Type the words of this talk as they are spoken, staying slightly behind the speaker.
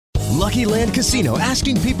Lucky Land Casino,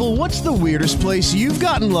 asking people, what's the weirdest place you've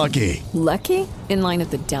gotten lucky? Lucky? In line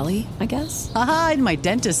at the deli, I guess? Aha, in my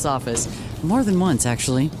dentist's office. More than once,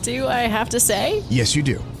 actually. Do I have to say? Yes, you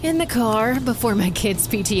do. In the car before my kids'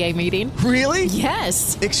 PTA meeting. Really?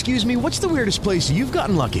 Yes. Excuse me, what's the weirdest place you've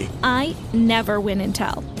gotten lucky? I never win and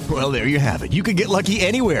tell. Well, there you have it. You can get lucky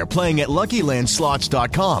anywhere, playing at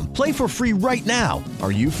LuckyLandSlots.com. Play for free right now.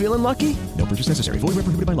 Are you feeling lucky? No purchase necessary. Void where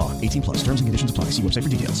prohibited by law. 18 plus. Terms and conditions apply. See website for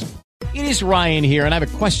details. It is Ryan here, and I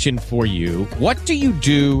have a question for you. What do you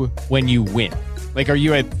do when you win? Like, are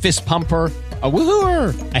you a fist pumper, a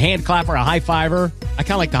woohooer, a hand clapper, a high fiver? I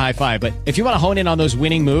kind of like the high five, but if you want to hone in on those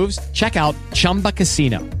winning moves, check out Chumba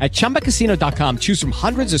Casino. At ChumbaCasino.com, choose from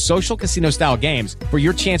hundreds of social casino-style games for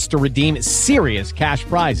your chance to redeem serious cash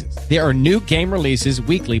prizes. There are new game releases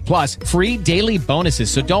weekly, plus free daily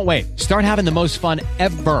bonuses. So don't wait. Start having the most fun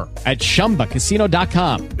ever at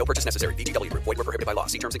ChumbaCasino.com. No purchase necessary. VGW. Void where prohibited by law.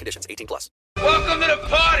 See terms and conditions. 18 plus. Welcome to the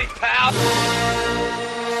party, pal.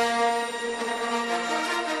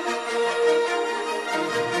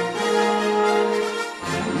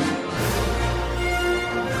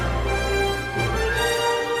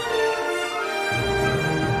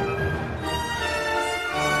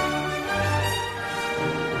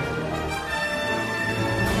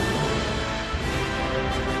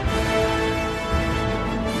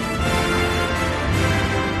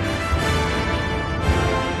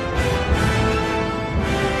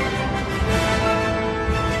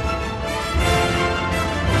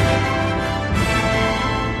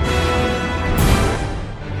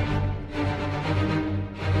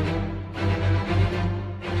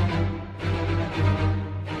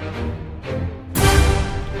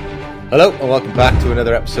 Hello and welcome back to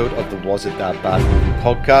another episode of the Was It That Bad Movie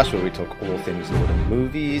podcast, where we talk all things Northern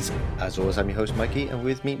movies. As always, I'm your host Mikey, and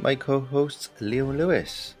with me my co-hosts Leo and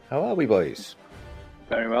Lewis. How are we, boys?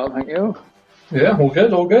 Very well, thank you. Yeah, all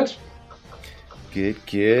good, all good.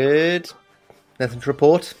 Good. Nothing to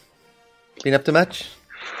report? Been up to much?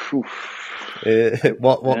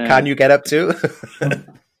 What can you get up to?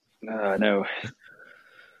 No.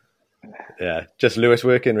 Yeah, just Lewis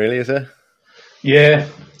working, really, is it? Yeah,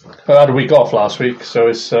 I had a week off last week, so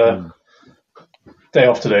it's day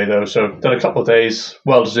off today, though. So done a couple of days,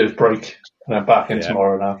 well-deserved break, and I'm back in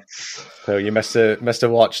tomorrow now. So you must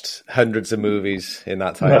have watched hundreds of movies in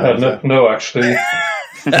that time. No, actually.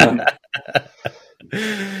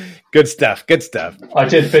 Good stuff. I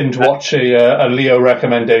did binge watch a Leo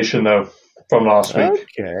recommendation, though, from last week.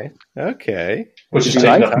 Okay. Which is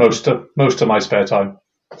taking up most of my spare time.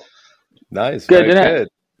 Nice, good, very good.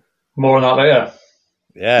 More on that later.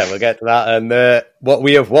 Yeah, we'll get to that and what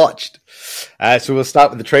we have watched. So we'll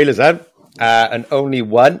start with the trailers then. And only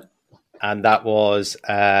one, and that was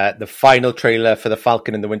the final trailer for The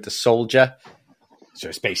Falcon and the Winter Soldier. So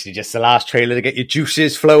it's basically just the last trailer to get your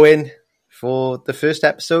juices flowing for the first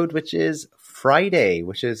episode, which is Friday,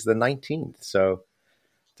 which is the 19th. So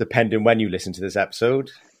depending when you listen to this episode,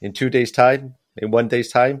 in 2 days' time, in 1 day's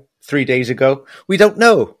time, 3 days ago, we don't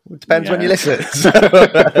know. It depends when you listen. So,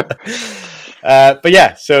 but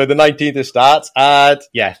yeah, so the 19th it starts, and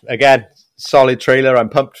yeah, again, solid trailer. I'm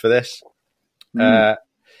pumped for this.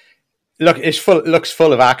 Look, it looks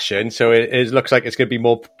full of action, so it looks like it's going to be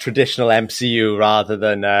more traditional MCU rather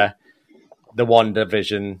than the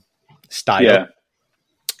WandaVision style.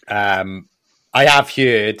 Yeah. I have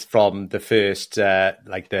heard from the first,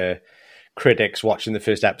 the critics watching the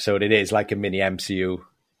first episode, it is like a mini MCU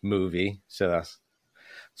movie, so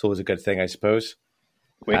it's always a good thing, I suppose.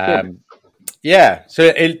 Yeah, so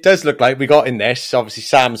it does look like we got in this. Obviously,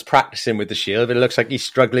 Sam's practicing with the shield, but it looks like he's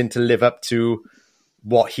struggling to live up to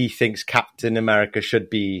what he thinks Captain America should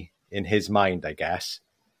be in his mind, I guess.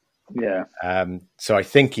 Yeah. So I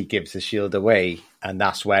think he gives the shield away, and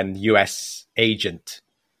that's when US agent,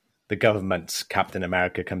 the government's Captain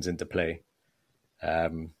America, comes into play.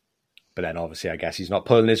 But then obviously I guess he's not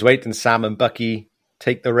pulling his weight, and Sam and Bucky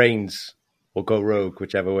take the reins or go rogue,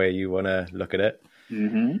 whichever way you want to look at it.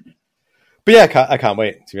 Mm-hmm. But yeah, I can't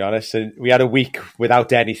wait, to be honest. And we had a week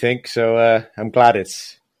without anything, so I'm glad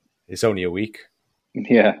it's only a week.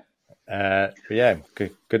 Yeah. But yeah,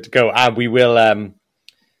 good to go. And we will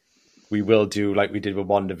do like we did with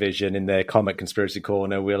WandaVision in the Comic Conspiracy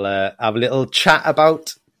Corner. We'll have a little chat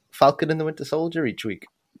about Falcon and the Winter Soldier each week.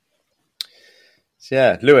 So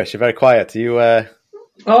yeah, Lewis, you're very quiet. Are you...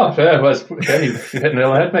 Oh, yeah, well, you hit the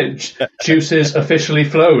nail on the head, mate. Juices officially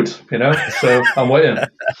flowed, so I'm waiting.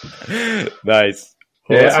 Nice.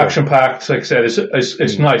 Awesome. Yeah, action-packed. Like I said,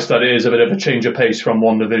 it's nice that it is a bit of a change of pace from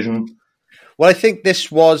WandaVision. Well, I think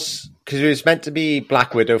this was because it was meant to be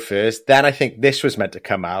Black Widow first. Then I think this was meant to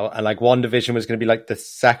come out, and like WandaVision was going to be like the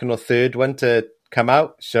second or third one to come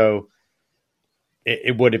out. So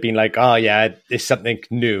it would have been like, oh yeah, it's something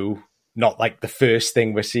new, not like the first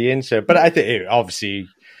thing we're seeing. So, but I think obviously,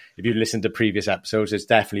 if you listen to previous episodes, it's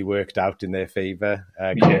definitely worked out in their favor.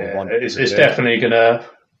 It's definitely going to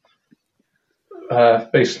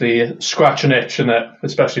basically scratch an itch in it,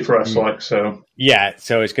 especially for us. So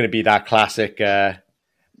it's going to be that classic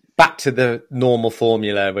back to the normal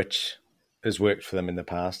formula, which has worked for them in the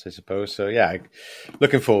past, I suppose. So yeah,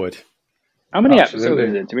 looking forward. How many episodes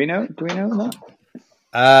is it? Do we know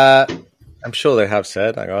that? I'm sure they have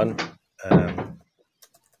said. Hang on.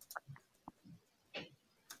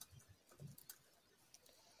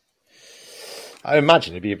 I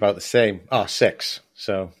imagine it'd be about the same. 6.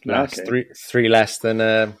 So that's three less than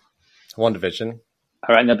WandaVision.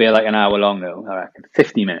 I reckon they'll be like an hour long though. I reckon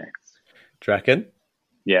 50 minutes. Do you reckon?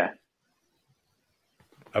 Yeah.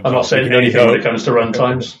 I'm not saying anything when it comes to run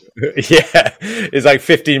times. Yeah, it's like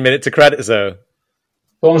 15 minutes to credits though. As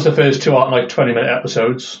long as the first 2 aren't like 20-minute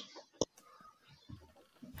episodes.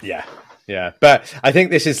 Yeah. But I think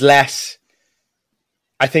this is less.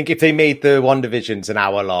 I think if they made the WandaVisions an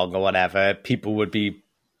hour long or whatever, people would be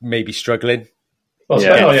maybe struggling. Well,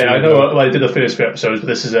 I know I did the first few episodes, but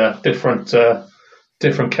this is a different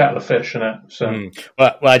kettle of fish, isn't it? So,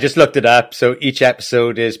 well, I just looked it up. So each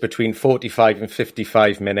episode is between 45 and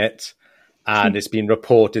 55 minutes, and it's been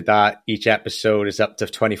reported that each episode is up to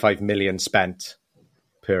 25 million spent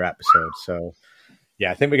per episode. So,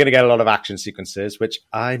 yeah, I think we're going to get a lot of action sequences, which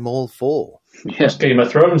I'm all for. That's Game of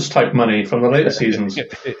Thrones type money from the later seasons.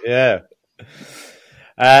 Yeah.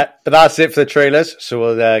 But that's it for the trailers. So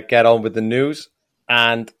we'll get on with the news.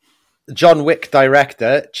 And John Wick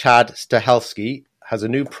director Chad Stahelski has a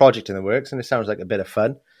new project in the works, and it sounds like a bit of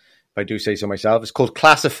fun, if I do say so myself. It's called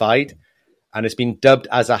Classified, and it's been dubbed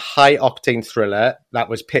as a high-octane thriller that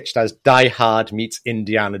was pitched as Die Hard meets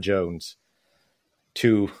Indiana Jones.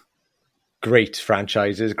 2 great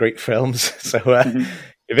franchises, great films. So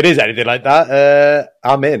if it is anything like that,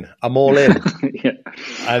 I'm in. I'm all in. Yeah.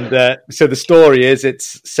 And so the story is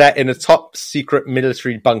it's set in a top-secret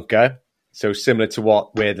military bunker, so similar to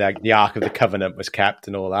where the Ark of the Covenant was kept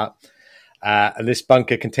and all that. And this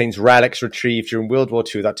bunker contains relics retrieved during World War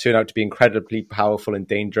II that turn out to be incredibly powerful and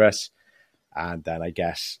dangerous. And then I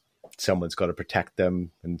guess someone's got to protect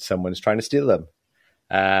them and someone's trying to steal them.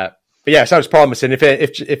 But yeah, sounds promising. If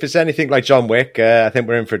it's anything like John Wick, I think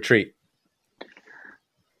we're in for a treat.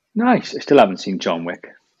 Nice. I still haven't seen John Wick.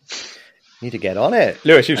 Need to get on it.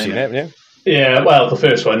 Lewis, you've seen it, haven't you? Yeah, well, the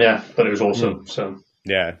first one, yeah. But it was awesome. So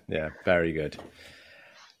Yeah, very good.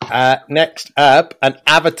 Next up, an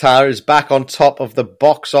Avatar is back on top of the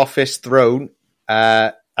box office throne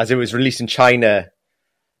as it was released in China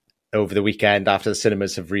over the weekend after the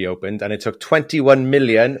cinemas have reopened, and it took 21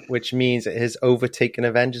 million, which means it has overtaken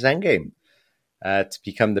Avengers Endgame to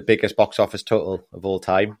become the biggest box office total of all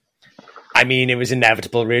time. I mean, it was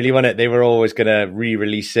inevitable, really, wasn't it? They were always going to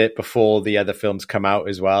re-release it before the other films come out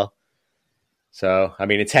as well. So, I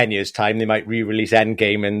mean, in 10 years' time, they might re-release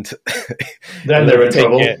Endgame and then they're in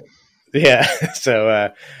trouble. Yeah.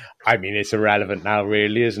 So, I mean, it's irrelevant now,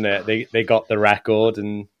 really, isn't it? They got the record.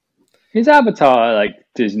 And is Avatar like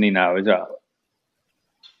Disney now as well?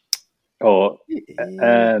 Or,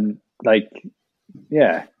 yeah,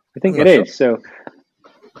 I think it is. So,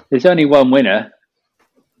 there's only one winner.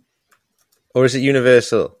 Or is it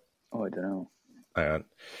Universal? Oh, I don't know. Hang on.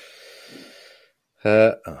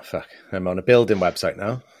 Oh, fuck. I'm on a building website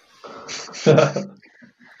now.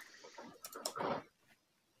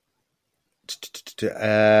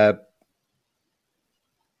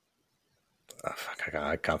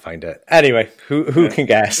 I can't find it. Anyway, who can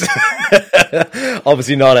guess?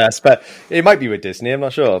 Obviously not us, but it might be with Disney. I'm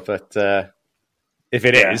not sure. But if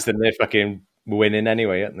it is, then they're fucking winning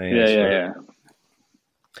anyway, aren't they? Yeah.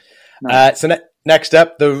 Nice. So next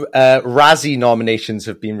up, the Razzie nominations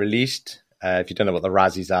have been released. If you don't know what the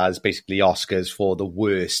Razzies are, it's basically Oscars for the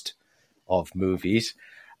worst of movies.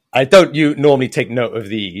 I don't normally take note of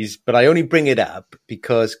these, but I only bring it up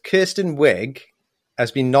because Kristen Wiig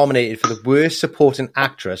has been nominated for the worst supporting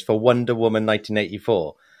actress for Wonder Woman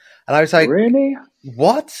 1984. And I was like, really?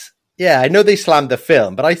 What? Yeah, I know they slammed the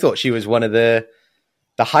film, but I thought she was one of the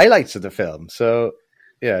highlights of the film. So,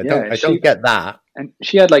 I don't get that. And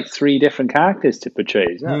she had like 3 different characters to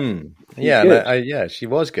portray. Yeah, she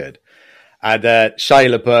was good. And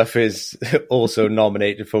Shia LaBeouf is also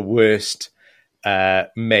nominated for worst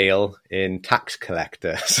Mail in Tax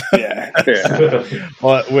Collectors. Yeah.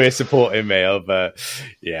 Well, we're supporting Mail, but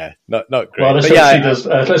yeah, not great. Well, let's But hope she does.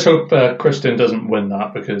 Let's hope Kristen doesn't win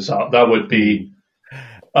that, because that would be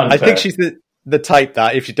unfair. I think she's the type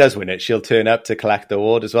that if she does win it, she'll turn up to collect the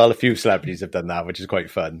award as well. A few celebrities have done that, which is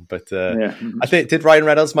quite fun. But I think did Ryan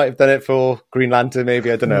Reynolds might have done it for Green Lantern,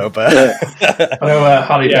 maybe, I don't know. But I know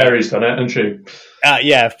Halle Berry's done it, hasn't she?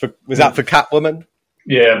 Was that for Catwoman?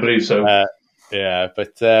 Yeah, I believe so. I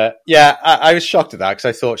was shocked at that because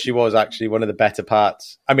I thought she was actually one of the better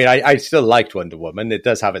parts. I mean, I still liked Wonder Woman. It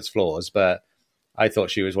does have its flaws, but I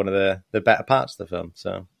thought she was one of the better parts of the film.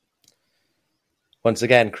 So once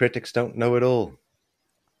again, critics don't know it all.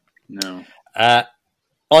 No.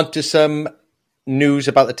 On to some news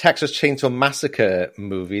about the Texas Chainsaw Massacre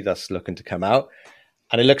movie that's looking to come out.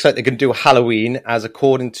 And it looks like they're going to do Halloween, as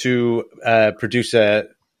according to producer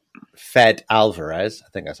Fed Alvarez, I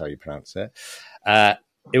think that's how you pronounce it.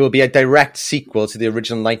 It will be a direct sequel to the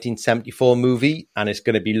original 1974 movie, and it's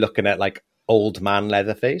going to be looking at like old man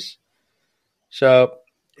Leatherface. So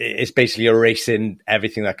it's basically erasing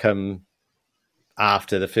everything that come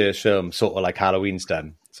after the first film, sort of like Halloween's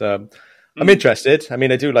done. So I'm interested. I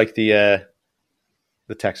mean, I do like the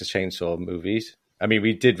Texas Chainsaw movies. I mean,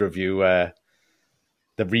 we did review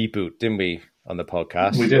the reboot, didn't we, on the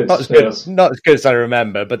podcast? We did. Not as good as I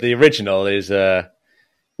remember, but the original is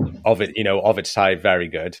of its time, very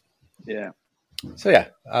good. Yeah. So yeah,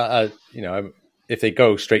 if they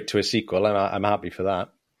go straight to a sequel, I'm happy for that.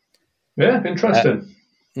 Yeah, interesting.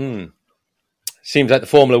 Seems like the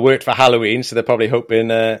formula worked for Halloween, so they're probably hoping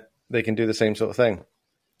they can do the same sort of thing.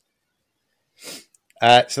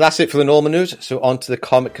 So that's it for the normal news. So on to the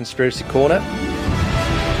Comic Conspiracy Corner.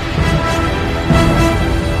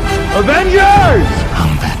 Avengers!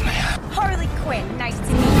 I'm Batman. Harley Quinn, nice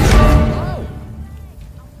to meet you.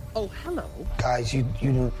 Oh, hello. Guys, you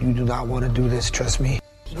do not want to do this, trust me.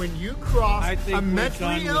 When you cross a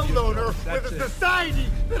mentally ill loner with a society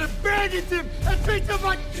that abandons him and treats him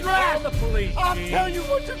like trash, Call the police, I'll tell you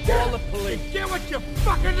what you get. Call the police. You get what you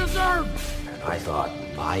fucking deserve. And I thought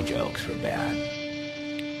my jokes were bad.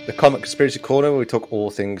 The Comic Conspiracy Corner, where we talk all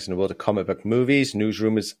things in the world of comic book movies, news,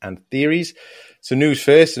 rumors, and theories. So news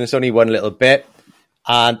first, and it's only one little bit.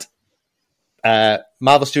 And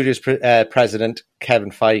Marvel Studios president Kevin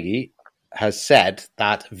Feige has said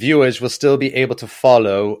that viewers will still be able to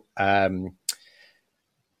follow Doctor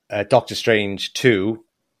Strange 2,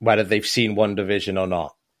 whether they've seen WandaVision or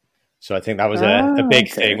not. So I think that was a big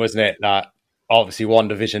thing, wasn't it? That obviously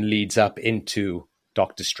WandaVision leads up into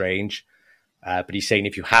Doctor Strange. But he's saying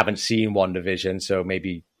if you haven't seen WandaVision, so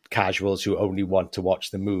maybe casuals who only want to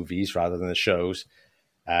watch the movies rather than the shows,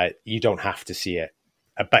 you don't have to see it.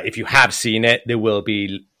 But if you have seen it, there will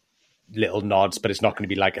be little nods, but it's not going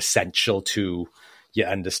to be like essential to your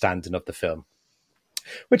understanding of the film.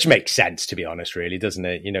 Which makes sense, to be honest, really, doesn't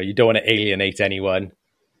it? You know, you don't want to alienate anyone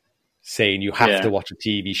saying you have to watch a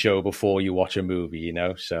TV show before you watch a movie, you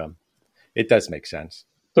know? So it does make sense.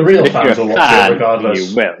 The real fans will watch it regardless.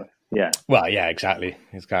 You will. Yeah. Well, yeah, exactly.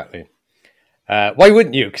 Why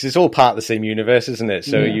wouldn't you? Because it's all part of the same universe, isn't it?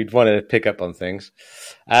 So you'd want to pick up on things.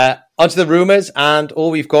 Onto the rumors, and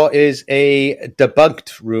all we've got is a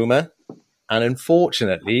debunked rumor. And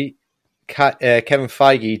unfortunately, Kevin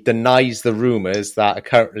Feige denies the rumors that are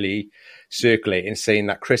currently circulating, saying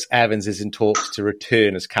that Chris Evans is in talks to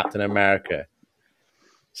return as Captain America.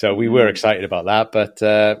 So we were excited about that, but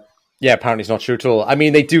yeah, apparently it's not true at all. I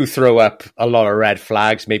mean, they do throw up a lot of red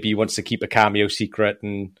flags. Maybe he wants to keep a cameo secret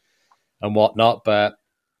and whatnot. But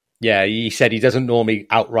yeah, he said he doesn't normally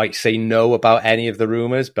outright say no about any of the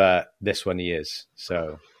rumors, but this one he is.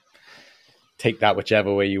 So take that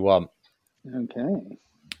whichever way you want. Okay.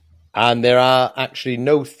 And there are actually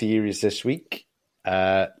no theories this week.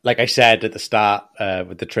 Like I said at the start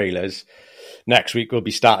with the trailers, next week we'll be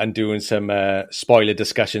starting doing some spoiler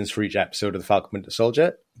discussions for each episode of The Falcon Winter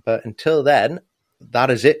Soldier. But until then, that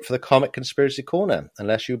is it for the Comic Conspiracy Corner.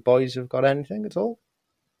 Unless you boys have got anything at all?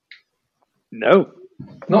 No.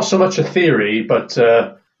 Not so much a theory, but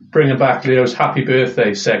bringing back Leo's Happy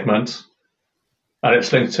Birthday segment. And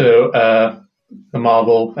it's linked to the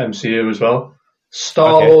Marvel MCU as well.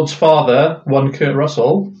 Star-Lord's father, one Kurt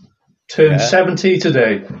Russell, turned 70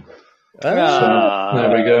 today. So,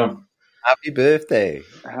 there we go. Happy birthday.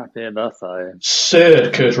 Happy birthday.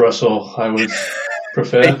 Sir Kurt Russell, I would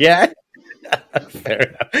prefer. Yeah. Fair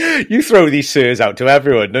enough. You throw these sirs out to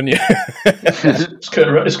everyone, don't you? It's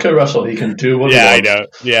Kurt Russell. He can do what he wants. I know.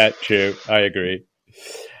 Yeah, true. I agree.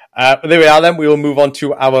 But there we are then. We will move on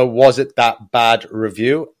to our Was It That Bad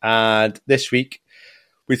review. And this week,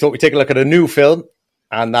 we thought we'd take a look at a new film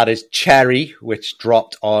and that is Cherry, which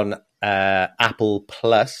dropped on Apple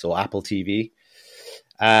Plus or Apple TV.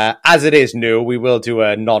 As it is new, we will do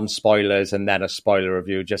a non-spoilers and then a spoiler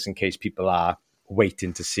review just in case people are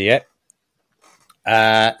waiting to see it.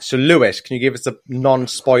 So, Lewis, can you give us a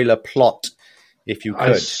non-spoiler plot if you could?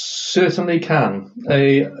 I certainly can.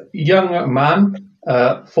 A young man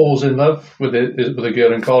falls in love with a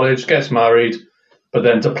girl in college, gets married, but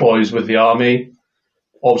then deploys with the army.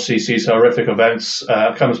 Obviously sees horrific events,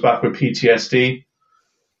 comes back with PTSD.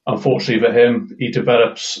 Unfortunately for him, he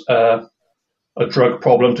develops a drug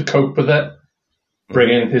problem to cope with it,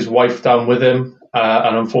 bringing his wife down with him,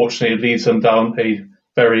 and unfortunately it leads them down a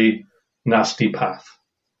very nasty path.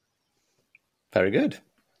 Very good.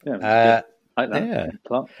 Yeah, I like that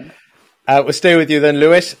plot. We'll stay with you then,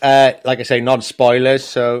 Lewis. Like I say, non-spoilers.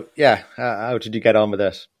 So, how did you get on with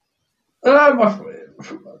this?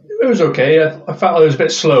 It was okay. I felt it was a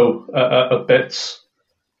bit slow at bits.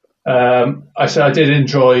 I said I did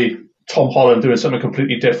enjoy Tom Holland doing something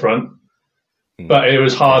completely different, but it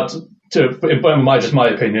was hard to, in my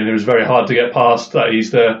opinion, it was very hard to get past that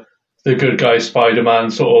he's the good guy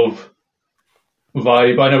Spider-Man sort of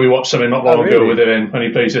vibe. I know we watched something not long ago with him and he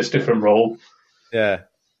plays this different role. Yeah.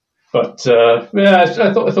 But I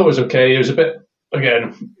thought it was okay. It was a bit,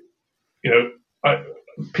 again,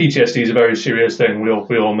 PTSD is a very serious thing. We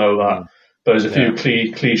all know that. But there's a few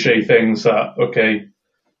cliche things that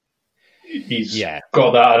he's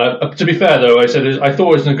got that. And to be fair though, I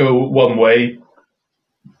thought it was going to go one way,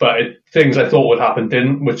 but things I thought would happen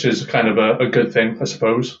didn't, which is kind of a good thing, I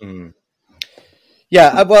suppose.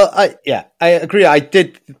 Yeah, well, I agree. I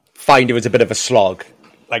did find it was a bit of a slog.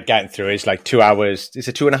 Like getting through it's like 2 hours. Is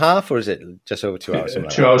it 2.5 or is it just over 2 hours?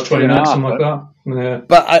 2 hours, 20 minutes, something like that. Yeah.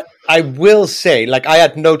 But I will say, like, I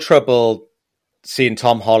had no trouble seeing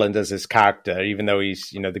Tom Holland as his character, even though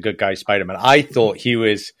he's, the good guy Spider-Man. I thought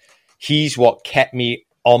he's what kept me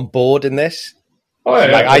on board in this. Oh,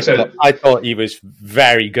 yeah, I thought he was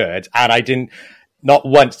very good. And not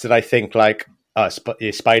once did I think like,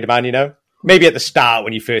 Spider-Man, Maybe at the start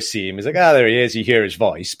when you first see him, it's like, there he is, you hear his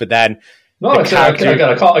voice. But then, I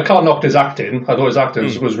can't knock his acting. I thought his acting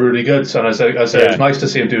was really good, and I said it was nice to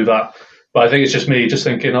see him do that. But I think it's just me just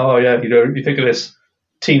thinking, you think of this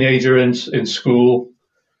teenager in school,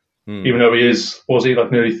 even though was he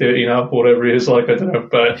like nearly 30 now, or whatever he is, like, I don't know.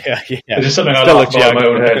 But it's just something I laugh about in my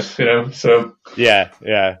own head, So fair.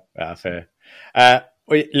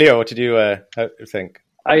 Leo, what did you think?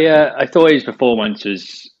 I thought his performance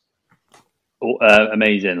was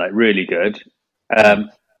amazing, like really good.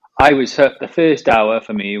 I was hooked. The first hour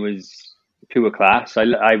for me was pure class.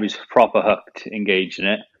 I was proper hooked, engaged in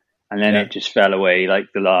it, and then it just fell away like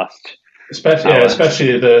the last.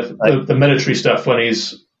 Especially the military stuff when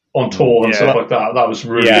he's on tour and stuff like that. That was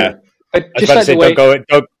really good. I was about to say,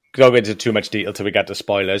 don't go into too much detail till we get to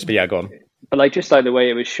spoilers. But go on. But like just like the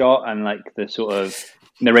way it was shot and like the sort of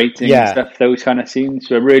narrating and stuff, those kind of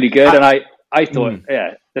scenes were really good. And I thought,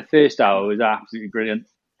 the first hour was absolutely brilliant.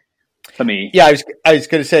 For me, I was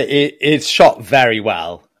going to say it's shot very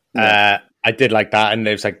well. I did like that, and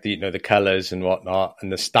there's like the colors and whatnot,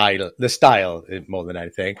 and the style more than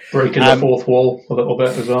anything. Breaking the fourth wall a little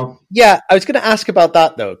bit as well. Yeah, I was going to ask about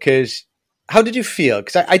that though, because how did you feel?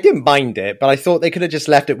 Because I didn't mind it, but I thought they could have just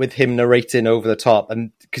left it with him narrating over the top,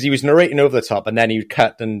 and because he was narrating over the top, and then he'd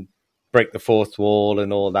cut and break the fourth wall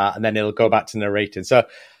and all that, and then it'll go back to narrating. So.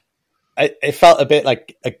 It felt a bit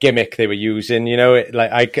like a gimmick they were using,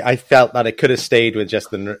 I felt that it could have stayed with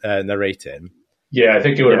just the narrating. Yeah, I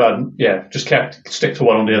think it would have had, just stick to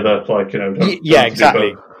one or the other, don't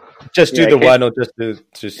exactly. Just do the one or just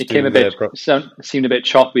it came a bit, seemed a bit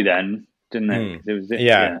choppy then, didn't it? It was,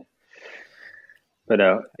 But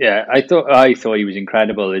I thought he was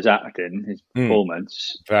incredible, his acting, his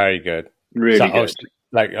performance. Very good. Really good.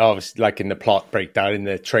 Obviously, like in the plot breakdown in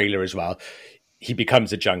the trailer as well, he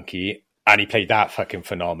becomes a junkie, and he played that fucking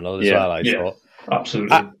phenomenal as well, I thought.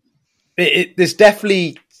 Absolutely. There's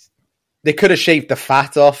definitely... They could have shaved the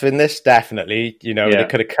fat off in this, definitely. They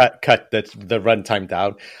could have cut the runtime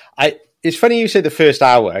down. It's funny you say the first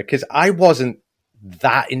hour, because I wasn't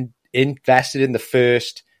that invested in the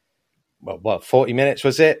first, 40 minutes,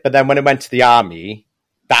 was it? But then when it went to the army,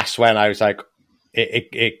 that's when I was like...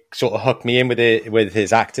 It sort of hooked me in with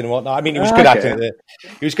his acting and whatnot. I mean, he was good acting.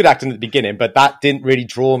 He was good acting at the beginning, but that didn't really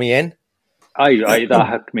draw me in. That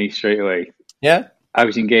hooked me straight away. Yeah, I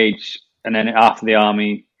was engaged, and then after the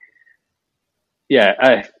army,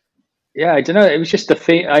 I don't know. It was just the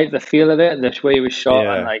feel of it, the way it was shot,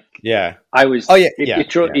 and I was.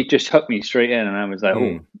 It just hooked me straight in, and I was like,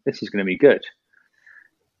 "Oh, this is going to be good."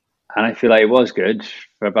 And I feel like it was good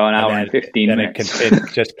for about an hour and 15 minutes.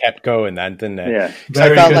 It just kept going then, didn't it? Yeah.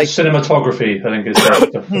 Very good cinematography, I think is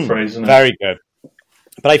the phrase, isn't it? Very good.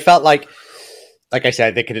 But I felt like I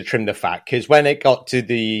said, they could have trimmed the fat, because when it got to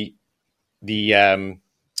the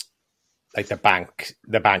bank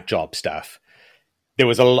job stuff, there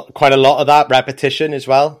was quite a lot of that repetition as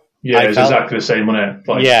well. Yeah, it's exactly the same, wasn't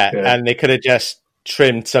it? And they could have just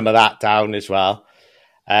trimmed some of that down as well.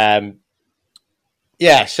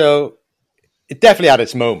 So it definitely had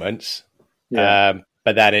its moments. Yeah.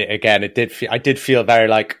 But then I did feel very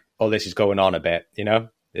like, oh, this is going on a bit, you know?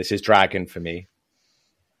 This is dragging for me.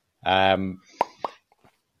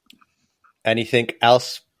 Anything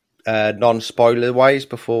else non-spoiler wise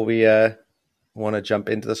before we want to jump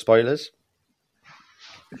into the spoilers?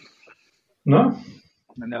 No,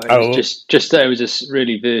 it was just that it was a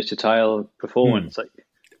really versatile performance.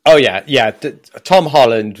 Tom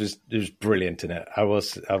Holland was brilliant in it. I will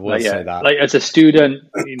say that. Like as a student,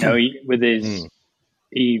 you know,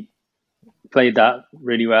 he played that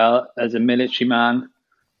really well. As a military man,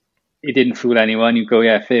 he didn't fool anyone. You go,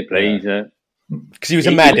 fair play. Because he was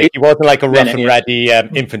a medic. He wasn't like a rough and ready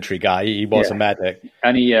infantry guy. He was a medic,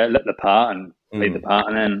 and he lit the part and played the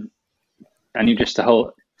part, and you just the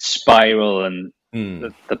whole spiral and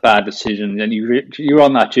the bad decisions, and you're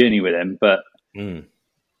on that journey with him, but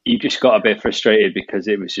you just got a bit frustrated because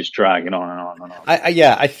it was just dragging on and on and on.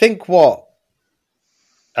 I think what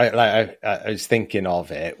I was thinking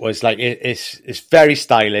of it was like it's very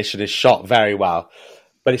stylish and it's shot very well,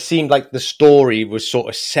 but it seemed like the story was sort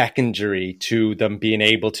of secondary to them being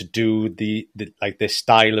able to do the like this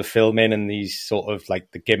style of filming and these sort of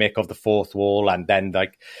like the gimmick of the fourth wall, and then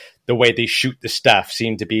like the way they shoot the stuff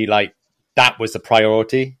seemed to be like that was the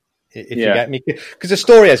priority. If you get me, because the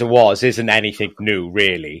story as it was isn't anything new,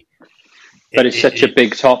 really. But it's such a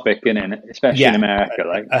big topic, isn't it? Especially in America,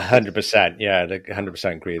 like 100%. Yeah,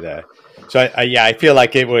 100% agree there. So I feel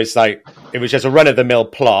like it was just a run of the mill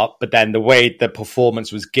plot, but then the way the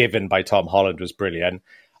performance was given by Tom Holland was brilliant,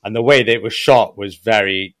 and the way that it was shot was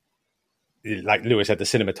very, like Lewis said, the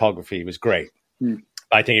cinematography was great.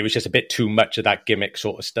 I think it was just a bit too much of that gimmick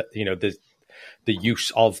sort of stuff. You know, the use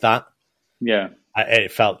of that. Yeah.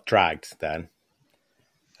 It felt dragged then.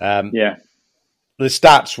 The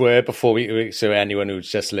stats were, so anyone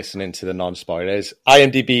who's just listening to the non-spoilers,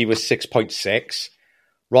 IMDb was 6.6,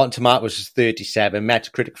 Rotten Tomatoes was 37,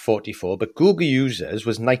 Metacritic 44, but Google users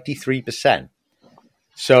was 93%.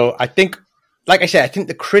 So I think, like I said, I think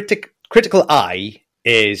the critical eye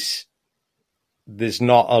is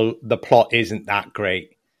the plot isn't that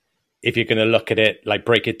great if you're going to look at it, like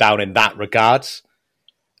break it down in that regards.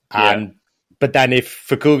 But then if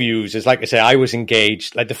for Google users, like I say, I was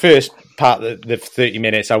engaged. Like the first part, the 30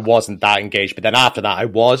 minutes, I wasn't that engaged. But then after that, I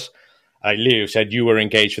was. Like Leo said, you were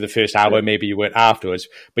engaged for the first hour. Maybe you weren't afterwards.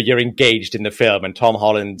 But you're engaged in the film. And Tom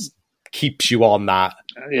Holland keeps you on that.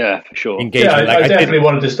 Yeah, for sure. Engagement. I definitely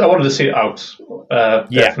wanted to see it out.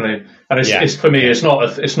 Definitely. And it's for me, it's not a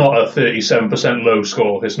 37% low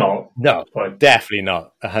score. It's not. No, definitely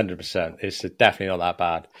not 100%. It's definitely not that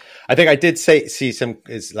bad. I think I did see some,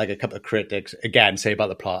 it's like a couple of critics again say about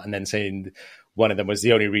the plot, and then saying one of them was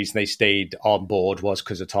the only reason they stayed on board was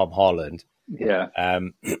because of Tom Holland. Yeah.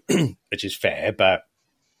 Which is fair, but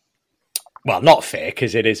well, not fair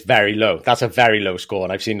because it is very low. That's a very low score,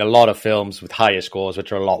 and I've seen a lot of films with higher scores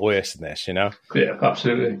which are a lot worse than this. You know? Yeah,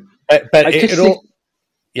 absolutely. But it all.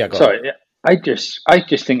 Yeah, go sorry. On. I just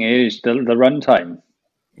think it is the runtime.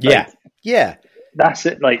 Yeah. That's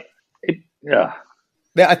it. Like, Yeah,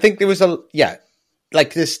 I think there was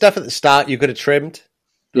like the stuff at the start you could have trimmed.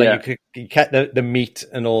 Like you kept the meat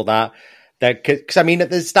and all that. Because I mean, at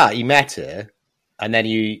the start you met her, and then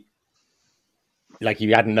you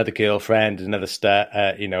had another girlfriend, another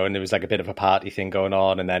and there was like a bit of a party thing going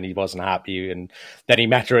on, and then he wasn't happy, and then he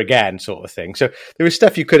met her again, sort of thing. So there was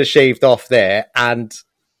stuff you could have shaved off there, and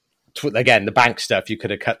again, the bank stuff you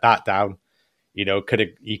could have cut that down. You know,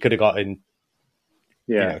 you could have got in,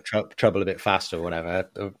 trouble a bit faster or whatever.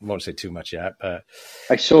 I won't say too much yet, but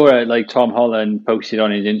I saw like Tom Holland posted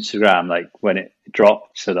on his Instagram like when it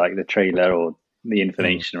dropped, so like the trailer or the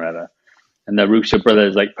information or whatever. And the Russo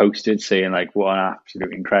brothers like posted saying like, "What an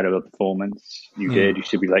absolute incredible performance you did! You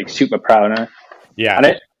should be like super proud of her." Yeah,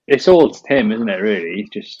 and it's all him, isn't it? Really, he's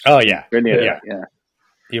just brilliant. Yeah.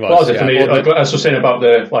 He was. As I was saying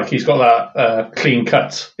about he's got that clean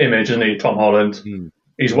cut image, isn't he, Tom Holland?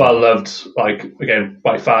 He's well loved, like again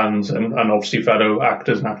by fans and obviously fellow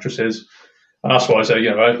actors and actresses. And that's why I said,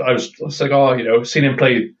 I was like, seeing him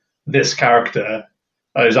play this character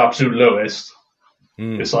at his absolute lowest.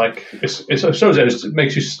 It's like it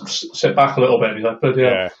makes you sit back a little bit. And you're like, but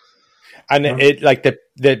And it like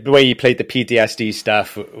the way he played the PTSD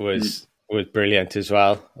stuff was brilliant as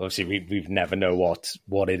well. Obviously, we've never know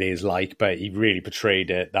what it is like, but he really portrayed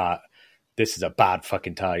it that this is a bad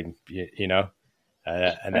fucking time, you know.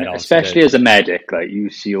 And then especially as a medic, like you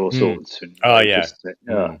see all sorts. And,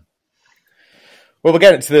 Well, we'll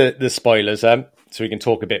get into the spoilers, so we can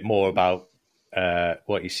talk a bit more about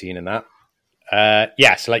what you've seen in that.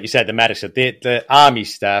 So like you said, the medics, the army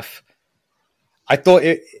stuff. I thought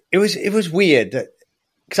it was weird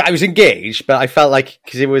because I was engaged, but I felt like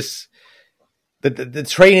because it was the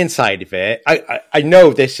training side of it. I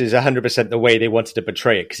know this is 100% the way they wanted to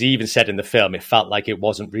portray it because he even said in the film it felt like it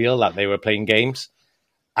wasn't real, that they were playing games,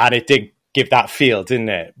 and it did give that feel, didn't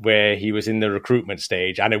it? Where he was in the recruitment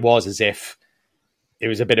stage, and it was as if it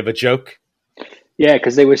was a bit of a joke. Yeah,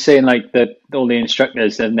 because they were saying like that all the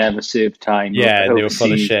instructors have never served time. Yeah, they were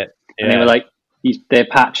full of shit. Yeah. And they were like, they're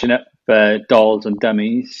patching up dolls and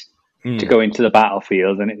dummies to go into the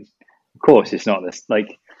battlefield, and of course it's not this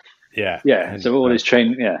like. Yeah. So all his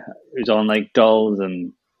training, it was on like dolls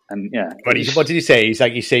and yeah. But what did he say? He's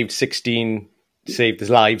like he saved the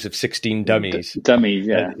lives of 16 dummies. Dummies,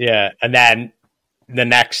 yeah. Yeah, and then the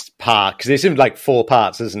next part, because there's like 4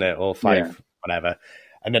 parts, isn't it, or 5, whatever.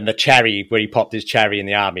 And then the cherry, where he popped his cherry in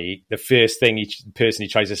the army, the first person he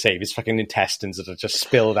tries to save is fucking intestines that are just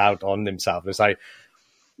spilled out on himself. It's like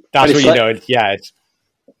that's what you know. Yeah,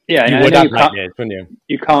 you would have nightmares, wouldn't you?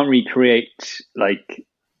 You can't recreate like.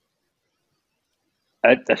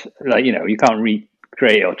 You can't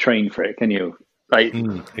recreate or train for it, can you? Like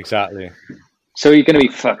exactly. So you're going to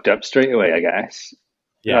be fucked up straight away, I guess.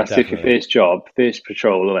 Yeah, that's if your first job, first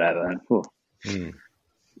patrol or whatever.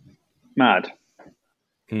 Mad.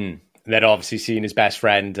 Then obviously seeing his best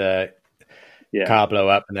friend car blow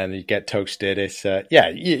up, and then you get toasted. It's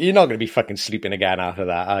you're not going to be fucking sleeping again after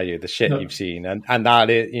that, are you? The shit you've seen, and that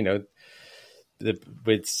is, you know.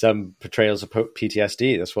 With some portrayals of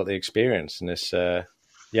PTSD, that's what they experience, and it's and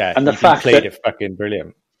the fact he played it fucking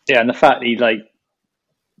brilliant. Yeah, and the fact he like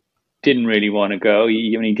didn't really want to go,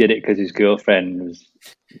 he only did it because his girlfriend was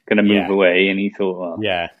going to move away, and he thought,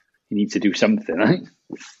 well, he needs to do something, right?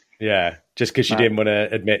 Yeah, just because she didn't want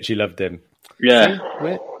to admit she loved him. Yeah,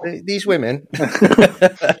 these women.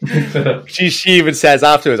 she even says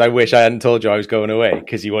afterwards, "I wish I hadn't told you I was going away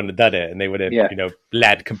because you wouldn't have done it, and they would have,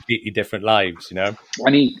 led completely different lives." You know,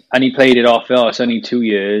 and he played it off. Oh, it's only 2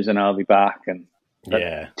 years, and I'll be back. And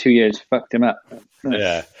 2 years fucked him up.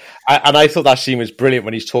 Yeah, and I thought that scene was brilliant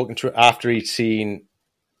when he's talking to after he'd seen.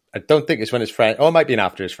 I don't think it's when his friend, it might be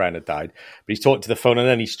after his friend had died, but he's talking to the phone, and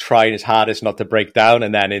then he's trying his hardest not to break down,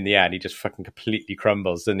 and then in the end, he just fucking completely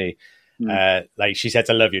crumbles, doesn't he? Like she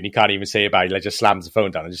says, "I love you," and he can't even say about it. Like just slams the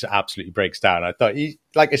phone down and just absolutely breaks down. I thought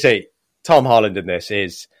like I say, Tom Holland in this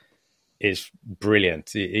is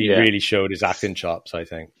brilliant. He really showed his acting chops, I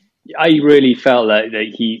think. I really felt that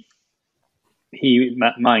he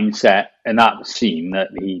mindset in that scene that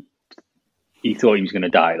he thought he was going to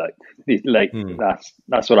die.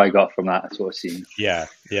 That's what I got from that sort of scene. Yeah.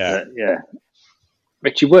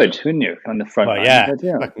 But you would, wouldn't you, on the front line? Yeah,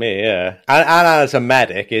 like me, yeah. And as a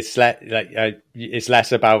medic, it's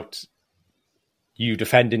less about you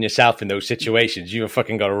defending yourself in those situations. You've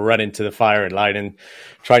fucking got to run into the firing line and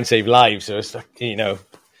try and save lives. So it's like, you know.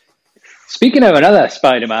 Speaking of another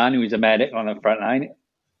Spider-Man who's a medic on the front line,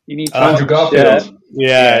 you need Andrew Garfield.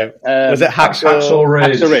 Was it Hacksaw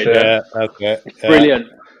Ridge? Hacksaw Ridge. Yeah, okay. It's brilliant.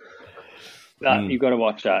 You've got to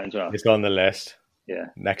watch that as well. It's on the list. Yeah.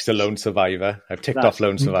 Next to Lone Survivor. I've ticked off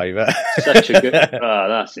Lone Survivor. Such a good...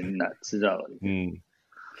 that's nuts as well.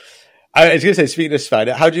 I was going to say, speaking of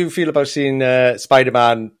Spider, how do you feel about seeing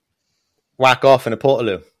Spider-Man whack off in a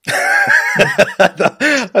Portaloo?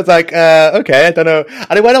 I was like, okay, I don't know.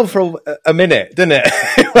 And it went on for a minute, didn't it?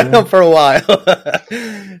 It went on for a while. What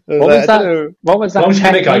was that? What was that? As long as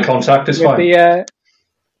you make eye contact, it's fine.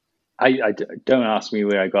 I don't ask me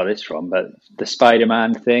where I got this from, but the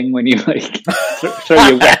Spider-Man thing when you like throw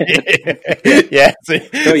your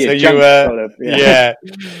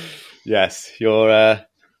yes, you're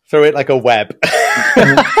throw it like a web.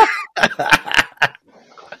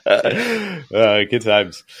 Good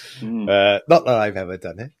times. Not that I've ever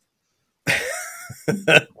done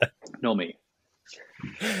it. Not me.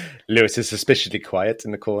 Lewis is suspiciously quiet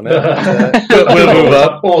in the corner. We'll move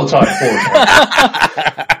up all the time.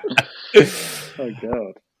 Oh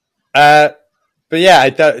god. But yeah, I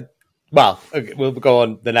don't. Well, okay, we'll go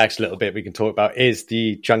on the next little bit we can talk about is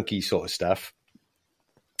the junkie sort of stuff.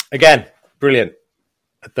 Again, brilliant.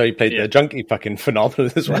 I thought he played the junkie fucking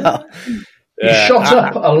phenomenal as well. He shot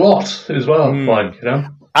up a lot as well, like, you know.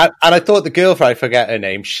 And I thought the girlfriend, I forget her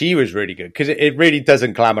name, she was really good because it really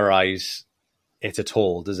doesn't glamorize it at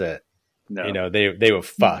all, does it? No. You know, they were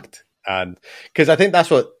fucked. And because I think that's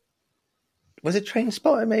what, was it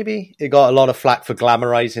Trainspotting maybe? It got a lot of flack for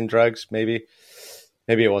glamorizing drugs, maybe.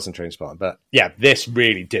 Maybe it wasn't Trainspotting, but yeah, this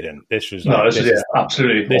really didn't. This was like,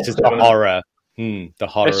 absolutely. This is the horror. The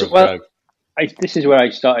horror of drugs. This is where I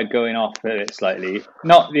started going off of it slightly.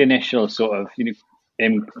 Not the initial sort of,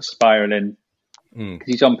 him spiraling, because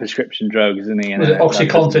he's on prescription drugs, isn't he? Was it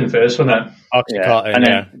OxyContin first, wasn't it? OxyContin,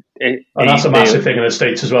 yeah. And that's a massive thing in the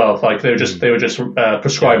States as well. Like they were just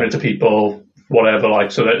prescribing it to people, whatever.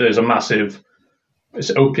 Like so, that there's a massive.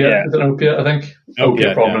 It's opiate. Yeah. Is it opiate? I think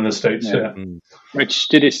opiate problem in the States. Yeah. Which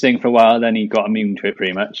did his thing for a while. Then he got immune to it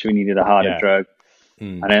pretty much. We needed a harder drug,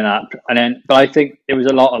 and then. But I think there was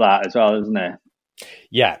a lot of that as well, isn't there?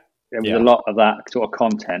 Yeah, there was a lot of that sort of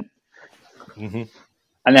content. Mm-hmm.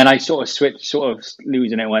 And then I sort of switched, sort of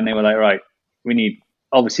losing it when they were like, right, we need.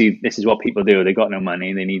 Obviously, this is what people do. They got no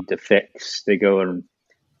money. They need to fix. They go and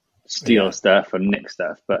steal stuff and nick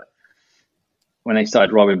stuff. But when they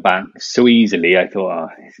started robbing banks so easily, I thought,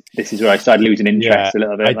 this is where I started losing interest a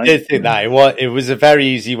little bit. I did think that it was a very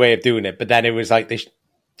easy way of doing it, but then it was like they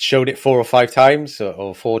showed it 4 or 5 times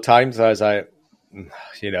or 4 times. I was like,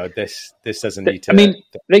 this doesn't need to. I mean,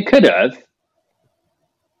 they could have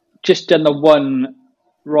just done the one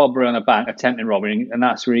robbery on a bank, attempted robbery, and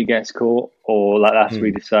that's where he gets caught, or like that's where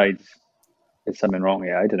he decides there's something wrong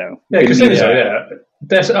here. I don't know. Yeah,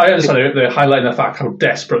 because I understand they're highlighting the fact how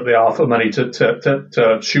desperate they are for money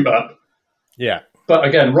to shoot up. Yeah, but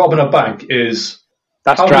again, robbing a bank is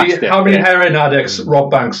how many heroin addicts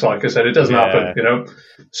rob banks? Like I said, it doesn't happen.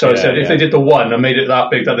 So I said if they did the one and made it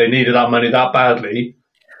that big that they needed that money that badly.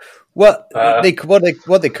 What they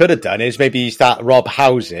could have done is maybe start rob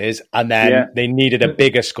houses, and then they needed a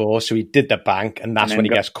bigger score, so he did the bank, and that's when he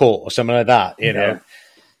gets caught or something like that.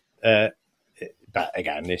 But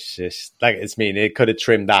again, it's just like it could have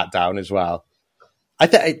trimmed that down as well. I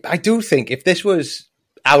do think if this was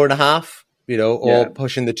hour and a half, or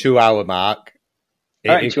pushing the 2 hour mark,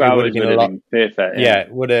 it 2 hours would have been a lot perfect. Yeah,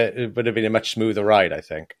 it would have been a much smoother ride, I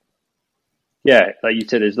think. Yeah, like you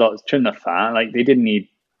said, there's lots trim the fat. Like they didn't need.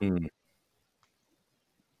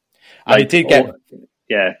 I did get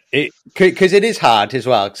because it is hard as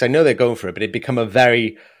well, because I know they're going for it, but it become a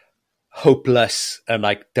very hopeless and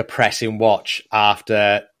like depressing watch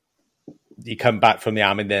after you come back from the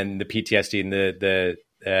army, and then the PTSD and the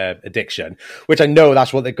addiction, which I know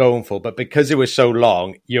that's what they're going for, but because it was so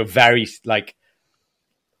long, you're very like,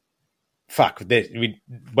 fuck this.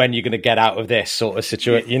 When you're going to get out of this sort of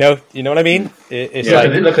situation, you know what I mean? It's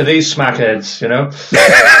look at these smackheads,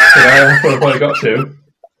 what I got to.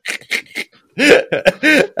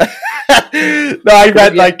 No, I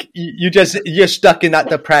read like you're stuck in that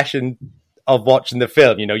depression of watching the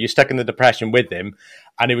film. You're stuck in the depression with him,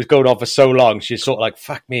 and it was going on for so long. She's sort of like,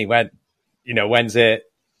 "Fuck me, when's it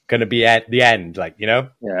going to be at the end?" Yeah,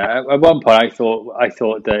 at one point I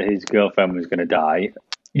thought that his girlfriend was going to die.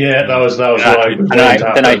 Yeah, that was what I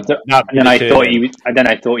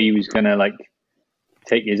thought he was going to like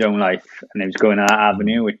take his own life, and he was going that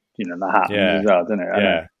avenue, which that happened as well, didn't it?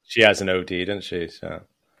 Yeah, she has an OD, didn't she? So.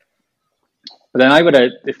 But then I would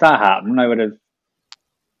have, if that happened,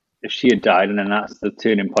 if she had died, and then that's the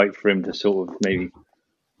turning point for him to sort of maybe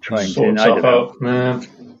try and turn out.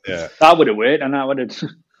 Yeah, that would have worked, and that would have.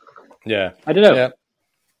 Yeah, I don't know. Yeah.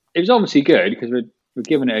 It was obviously good because we're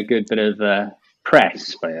giving it a good bit of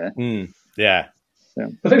press by her. Yeah. So.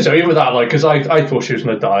 I think so. Even with that, because I thought she was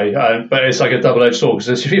going to die, but it's like a double-edged sword.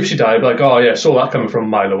 Because if she died, like, oh yeah, saw that coming from a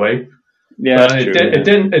mile away. Yeah, but it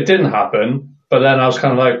didn't happen. But then I was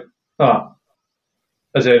kind of like,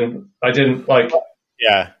 as in, I didn't like.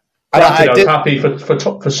 Yeah, I was happy for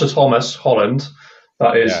Sir Thomas Holland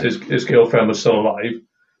that his girlfriend was still alive,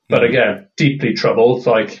 but again, deeply troubled.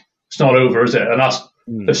 Like it's not over, is it? And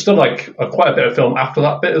there's still like quite a bit of film after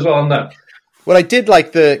that bit as well, isn't there? Well, I did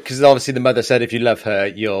like because obviously the mother said if you love her,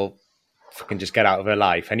 you'll fucking just get out of her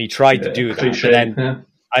life, and he tried to do that. Cliche,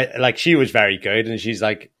 but then she was very good, and she's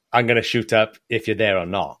like, I'm going to shoot up if you're there or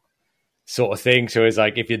not, sort of thing. So it's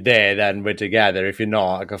like, if you're there, then we're together. If you're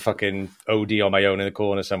not, I can fucking OD on my own in the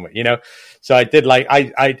corner somewhere, So I did like,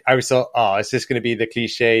 I was thought, oh, is this going to be the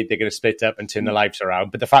cliche? They're going to split up and turn their lives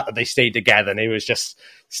around. But the fact that they stayed together and it was just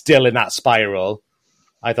still in that spiral,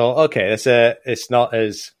 I thought, okay, it's not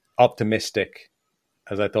as optimistic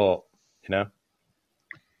as I thought, Yeah,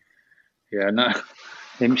 no,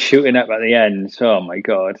 him shooting up at the end. Oh my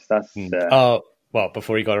God, that's. Well,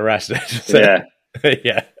 before he got arrested. Yeah.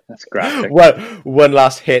 Yeah. That's graphic. One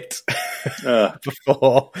last hit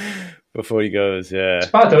before before he goes. Yeah,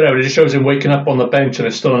 I don't know. It just shows him waking up on the bench and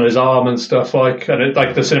it's still on his arm and stuff like the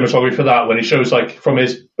cinematography for that when he shows like from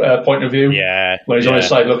his point of view. Yeah, when he's on his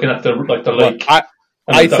side looking at the lake.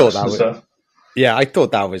 I thought that was. Yeah, I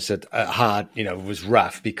thought that was a hard, was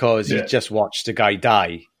rough because he just watched a guy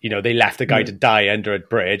die. They left a guy to die under a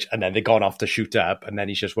bridge and then they gone off to shoot up and then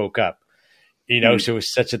he just woke up. So it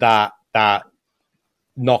was such that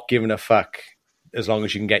not giving a fuck as long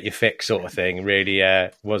as you can get your fix sort of thing really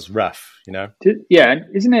was rough, Yeah,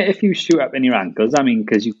 isn't it if you shoot up in your ankles,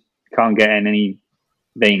 because you can't get in any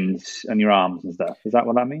veins on your arms and stuff? Is that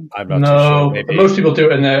what that means? I'm not too sure. Maybe. Most people do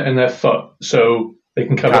it in their foot so they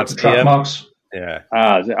can cover up the track marks. Yeah.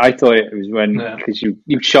 I thought it was because you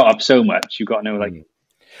shot up so much, you got to know Well,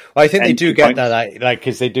 I think they do get that,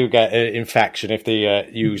 because they do get an infection if they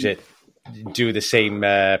use it, do the same,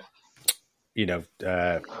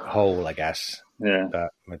 hole, I guess. Yeah.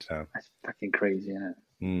 That's fucking crazy, isn't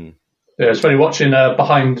it? Yeah, it's funny watching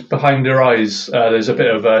behind her eyes. There's a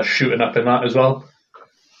bit of shooting up in that as well.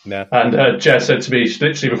 Yeah. And Jess said to me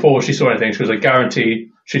literally before she saw anything, she was like, "Guarantee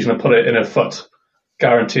she's going to put it in her foot.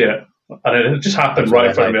 Guarantee it." And it just happened right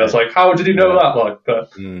in front of me. I was like, how did you know that?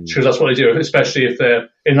 But she goes, that's what they do, especially if they're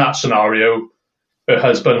in that scenario. Her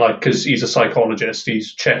husband, because he's a psychologist,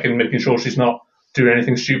 he's checking, making sure she's not doing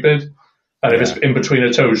anything stupid. And if it's in between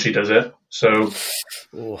her toes, she does it. So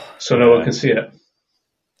no one can see it.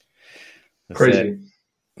 That's crazy.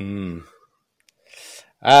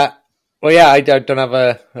 Well, yeah, I don't have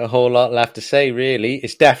a whole lot left to say, really.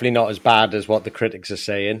 It's definitely not as bad as what the critics are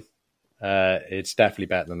saying. It's definitely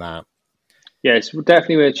better than that. Yeah, it's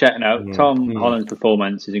definitely worth checking out. Tom Holland's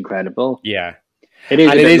performance is incredible. Yeah. It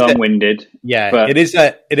is a bit long-winded. But it is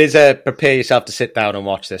a prepare yourself to sit down and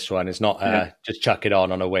watch this one. It's not just chuck it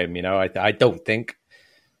on a whim, I don't think.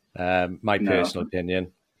 My personal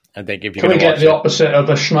opinion. I think if you can we get the opposite of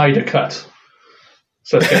a Schneider cut?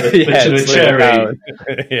 So let's get the cherry.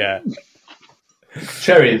 Yeah.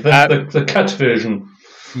 Cherry, the cut version.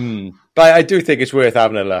 But I do think it's worth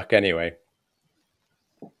having a look anyway.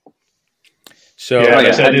 So like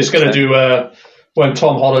I said, it's going to do when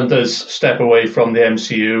Tom Holland does step away from the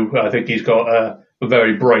MCU. I think he's got a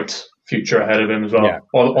very bright future ahead of him as well. Yeah.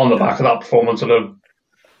 On the back of that performance alone,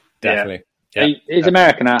 definitely. Yeah. His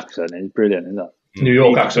American accent is brilliant, isn't it? New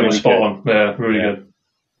York accent was spot on. Yeah, really good.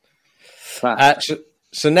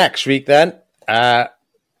 So next week then,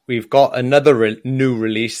 we've got another new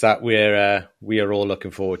release that we are all looking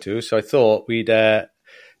forward to. So I thought we'd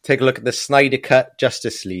take a look at the Snyder Cut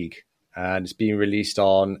Justice League. And it's being released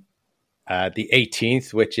on the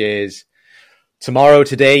 18th, which is tomorrow,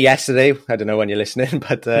 today, yesterday. I don't know when you're listening,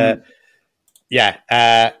 but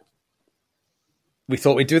we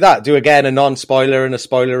thought we'd do that. Do again a non-spoiler and a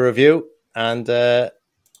spoiler review. And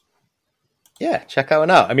check that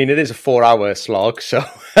one out. I mean, it is a 4-hour slog, so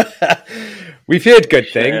we've heard good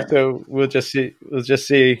things. So we'll just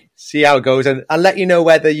see how it goes, and I'll let you know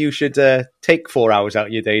whether you should take 4 hours out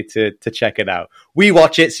of your day to check it out. We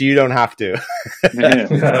watch it, so you don't have to.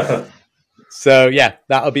 So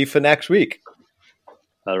that'll be for next week.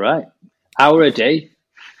 All right, hour a day.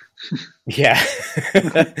 Yeah.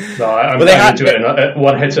 No, I'm going to do it in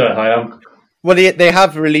one hitter. I am. Well, they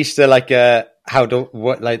have released the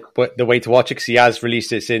way to watch it, because he has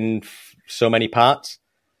released it in so many parts,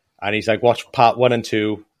 and he's like, watch part 1 and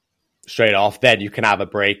 2 straight off, then you can have a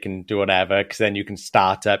break and do whatever, because then you can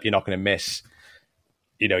start up. You're not going to miss,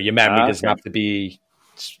 your memory doesn't have to be,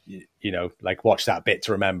 watch that bit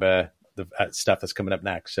to remember the stuff that's coming up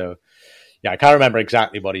next. So I can't remember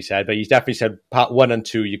exactly what he said, but he's definitely said part 1 and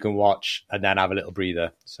 2 you can watch and then have a little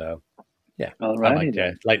breather. So all right.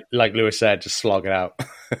 Like Lewis said, just slog it out.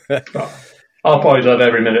 I'll probably love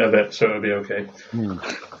every minute of it, so it'll be okay.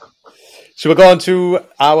 So we're going to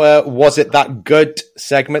our Was It That Good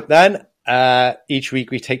segment then. Each week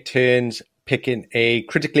we take turns picking a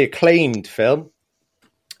critically acclaimed film,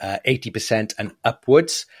 80% and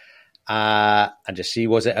upwards, and just see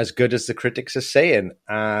was it as good as the critics are saying.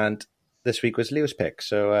 And this week was Leo's pick.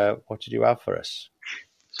 So what did you have for us?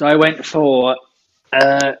 So I went for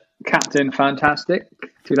Captain Fantastic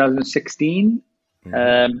 2016.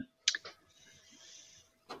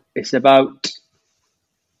 It's about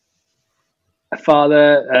a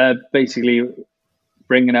father basically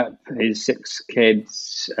bringing up his 6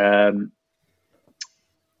 kids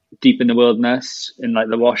deep in the wilderness in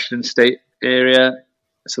the Washington State area.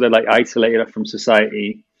 So they're isolated from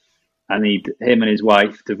society, and him and his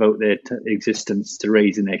wife devote their existence to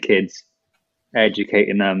raising their kids,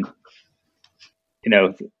 educating them,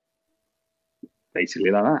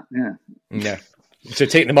 basically like that. Yeah. So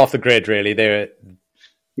taking them off the grid, really.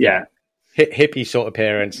 Yeah. hippie sort of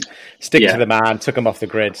parents, stick Yeah. to the man, took him off the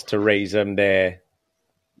grid to raise them their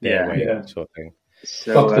way, Yeah. sort of thing.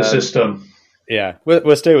 So, Fuck the system. Yeah,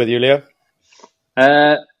 we'll stay with you, Leo.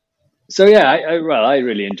 So yeah, I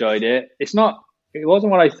really enjoyed it. It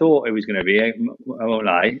wasn't what I thought it was going to be. I won't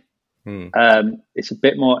lie. It's a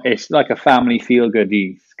bit more. It's like a family feel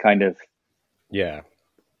goody kind of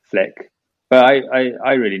flick. But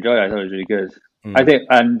I really enjoyed it. I thought it was really good. I think,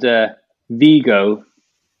 and Vigo,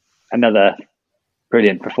 another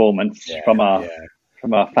brilliant performance from our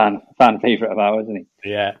fan favorite of ours, isn't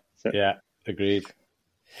he? Yeah, agreed.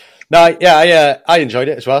 No, I enjoyed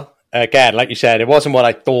it as well. Again, like you said, it wasn't what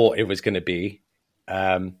I thought it was going to be.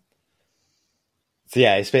 So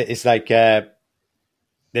yeah, it's like they're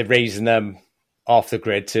raising them off the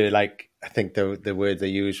grid to, like, I think the word they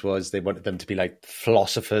used was they wanted them to be like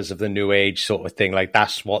philosophers of the new age sort of thing. Like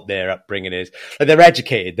that's what their upbringing is. Like they're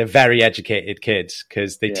educated. They're very educated kids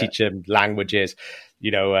because they teach them languages,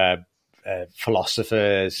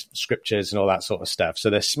 philosophers, scriptures and all that sort of stuff. So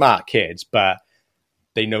they're smart kids, but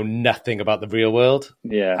they know nothing about the real world.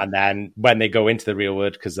 Yeah. And then when they go into the real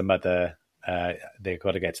world, because the mother, they've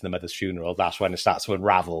got to get to the mother's funeral, that's when it starts to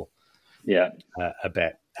unravel a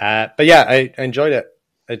bit. But yeah, I enjoyed it.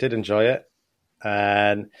 I did enjoy it.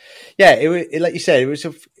 And yeah, it like you said, it was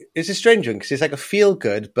a strange one because it's like a feel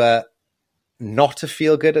good, but not a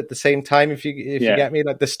feel good at the same time. If you get me,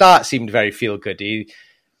 like the start seemed very feel goody.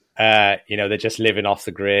 They're just living off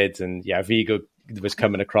the grid, and Vigo was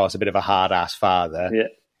coming across a bit of a hard ass father. Yeah,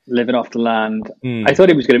 living off the land. I thought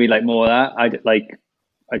it was going to be like more of that. I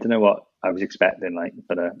don't know what I was expecting,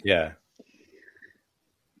 but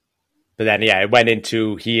then it went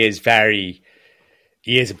into he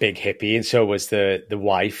is a big hippie, and so was the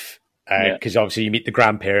wife, because obviously you meet the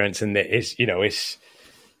grandparents, and it's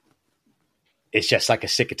just like a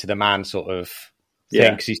sick it to the man sort of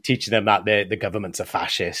thing, because he's teaching them that the governments are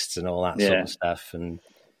fascists and all that sort of stuff, and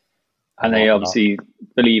they obviously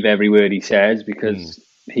believe every word he says because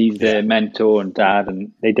he's their mentor and dad,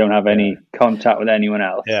 and they don't have any contact with anyone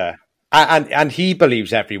else. Yeah. And he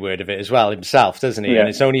believes every word of it as well himself, doesn't he? Yeah. And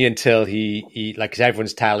it's only until he like, 'cause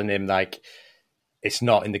everyone's telling him like it's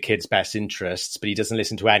not in the kid's best interests, but he doesn't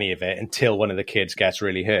listen to any of it until one of the kids gets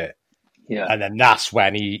really hurt. Yeah. And then that's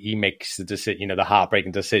when he makes the decision, the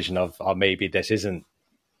heartbreaking decision of, oh, maybe this isn't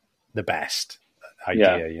the best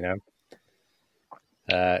idea,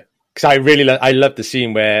 Because I loved the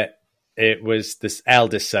scene where it was this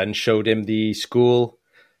eldest son showed him the school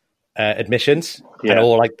admissions, and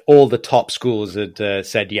all the top schools had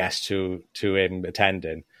said yes to him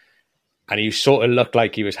attending, and he sort of looked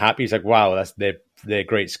like he was happy. He's like, "Wow, they're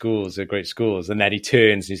great schools, they're great schools." And then he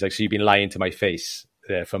turns and he's like, "So you've been lying to my face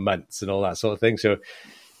for months," and all that sort of thing. So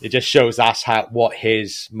it just shows that's what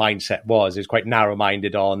his mindset was. He was quite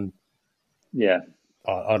narrow-minded on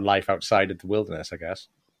life outside of the wilderness, I guess.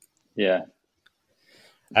 Yeah.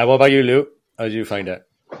 What about you, Lou? How did you find it?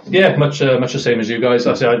 Yeah, much the same as you guys.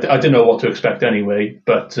 I didn't know what to expect anyway,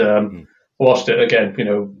 but watched it again.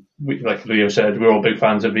 Like Leo said, we're all big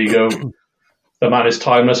fans of Vigo. The man is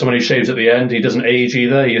timeless, and when he shaves at the end, he doesn't age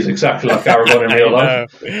either. He is exactly like Aragorn in real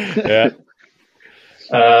life. Yeah.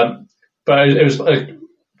 But it was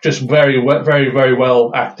just very, very, very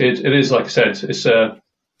well acted. It is, like I said, it's it's a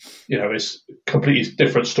completely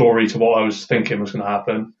different story to what I was thinking was going to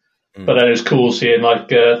happen. But then it was cool seeing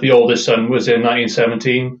the oldest son was in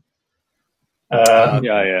 1917.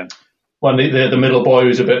 When the middle boy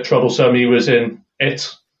was a bit troublesome, he was in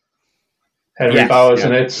It. Henry Bowers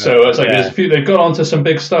in It. So it's like they've gone on to some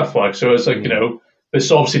big stuff. So it's like this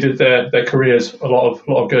obviously did their careers a lot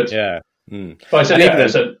of good. Yeah. But I said again,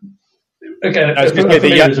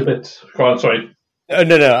 it was a bit. Go on, sorry. No.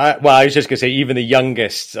 I was just going to say, even the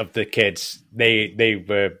youngest of the kids, they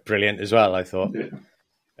were brilliant as well, I thought.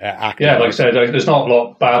 Like I said, there's not a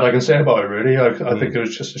lot bad I can say about it, really. I think it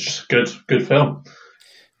was just a good film.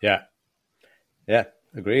 Yeah,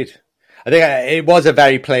 agreed. I think it was a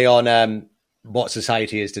very play on what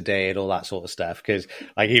society is today and all that sort of stuff. Because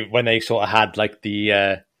when they sort of had like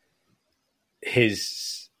the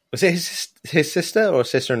his sister or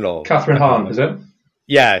sister-in-law? Catherine Hahn, is it?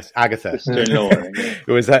 Yeah, Agatha. Sister-in-law. It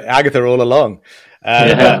was Agatha all along.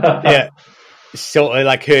 Sort of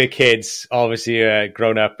like her kids, obviously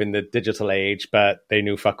grown up in the digital age, but they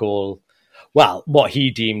knew fuck all. Well, what he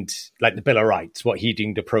deemed like the Bill of Rights, what he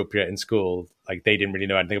deemed appropriate in school, like they didn't really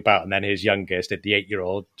know anything about. And then his youngest, the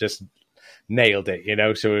 8-year-old, just nailed it,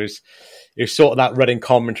 So it was sort of that running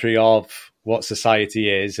commentary of what society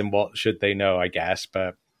is and what should they know, I guess.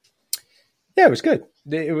 But yeah, it was good.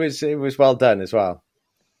 It was well done as well.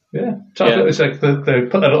 Yeah, it's like they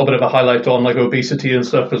put a little bit of a highlight on like obesity and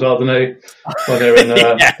stuff as well, don't they? When they're in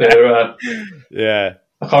yeah.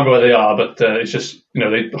 I can't remember where they are, but it's just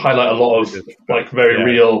they highlight a lot of like very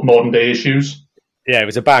real modern day issues. Yeah, it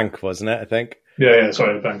was a bank, wasn't it? I think. Yeah,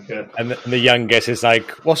 sorry, the bank. Yeah, and the youngest is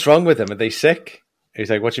like, "What's wrong with them? Are they sick?"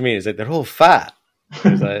 He's like, "What do you mean?" He's like, "They're all fat."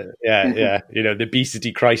 He's like, yeah. The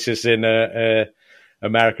obesity crisis in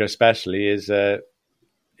America, especially, is a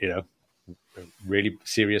really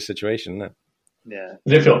serious situation, isn't it? Yeah, I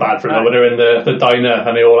do feel bad for them when they're in the diner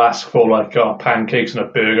and they all ask for like pancakes and a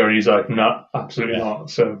burger, and he's like, "No, absolutely not."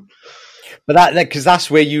 So, but that because that's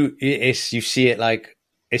where you see it like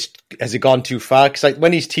has it gone too far? Because like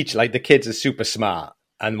when he's teaching, like the kids are super smart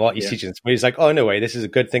and what he's teaching, he's like, "Oh no way, this is a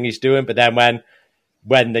good thing he's doing." But then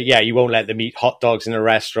when you won't let them eat hot dogs in a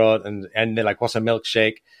restaurant, and they're like, "What's a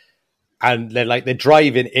milkshake?" And they're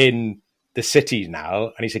driving in the city now,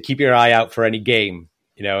 and he said, "Keep your eye out for any game."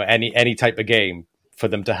 Any type of game for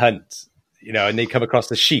them to hunt, and they come across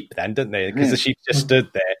the sheep then, didn't they? Because the sheep just stood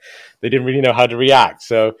there. They didn't really know how to react.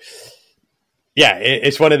 So, yeah,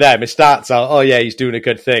 it's one of them. It starts out, oh, yeah, he's doing a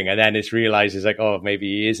good thing. And then it realizes, like, oh, maybe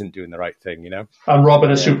he isn't doing the right thing, And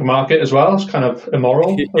robbing a supermarket as well. It's kind of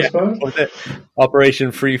immoral, I suppose. What was it?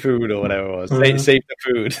 Operation Free Food or whatever it was. Save the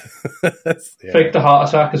food. Fake the heart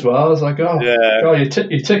attack as well. It's like, oh, you're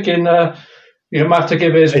ticking... You might have to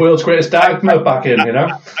give his world's greatest dad back in,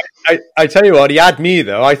 I tell you what, he had me,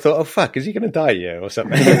 though. I thought, oh, fuck, is he going to die here or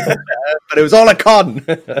something? But it was all a con.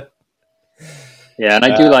 Yeah, and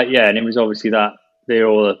I do and it was obviously that they're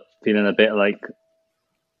all feeling a bit like,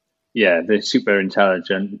 they're super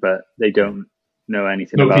intelligent, but they don't know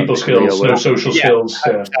anything about people skills, no social skills.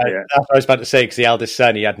 That's what I was about to say, because the eldest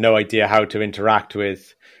son, he had no idea how to interact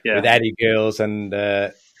with any girls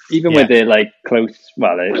and... Even with their like close,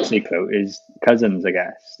 well, they say close is cousins, I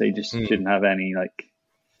guess. They just didn't have any like,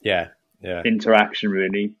 interaction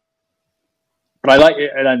really. But I like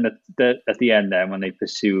it, and then at the end, then when they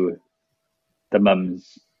pursue the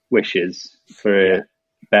mum's wishes for a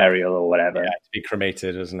burial or whatever, to be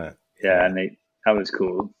cremated, isn't it? Yeah, and that was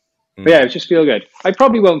cool. But yeah, it was just feel good. I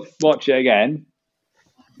probably won't watch it again.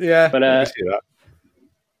 Yeah, but I see that.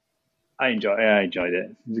 I enjoyed it.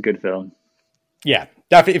 It was a good film. Yeah,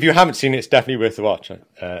 definitely. If you haven't seen it, it's definitely worth a watch.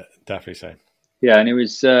 Definitely say. Yeah, and it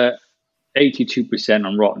was 82%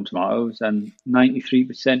 on Rotten Tomatoes and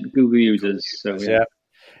 93% Google users. So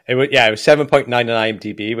it was 7.9 on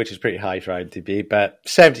IMDb, which is pretty high for IMDb, but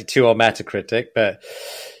 72 on Metacritic. But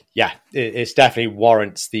yeah, it's definitely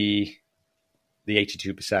warrants the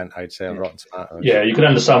 82%. I'd say on Rotten Tomatoes. Yeah, you can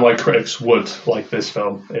understand why critics would like this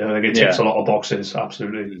film. It ticks a lot of boxes.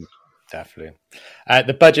 Absolutely. Definitely.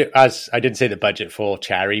 The budget, as I didn't say the budget for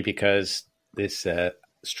Cherry because this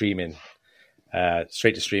streaming,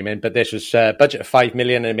 straight to streaming, but this was a budget of 5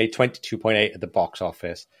 million and it made 22.8 at the box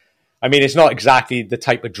office. I mean, it's not exactly the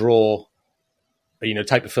type of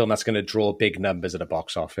type of film that's going to draw big numbers at the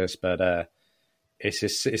box office, but it's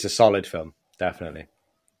a solid film, definitely.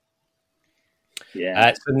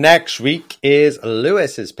 Yeah. So next week is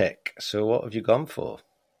Lewis's pick. So what have you gone for?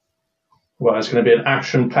 Well, it's going to be an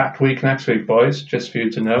action-packed week next week, boys, just for you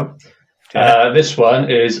to know. This one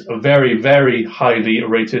is very, very highly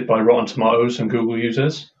rated by Rotten Tomatoes and Google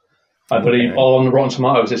users. I believe on Rotten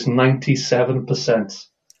Tomatoes it's 97%.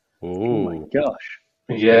 Ooh. Oh my gosh.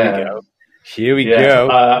 Yeah. Here we go.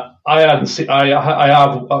 I hadn't seen.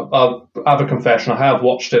 I'll have a confession. I have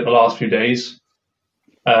watched it the last few days.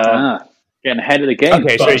 Getting ahead of the game.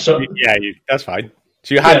 Okay, that's fine.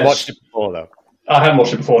 So you hadn't watched it before, though? I hadn't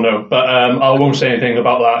watched it before, no. But I won't say anything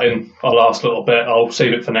about that in our last little bit. I'll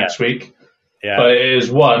save it for next week. Yeah. But it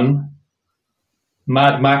is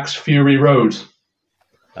Mad Max Fury Road.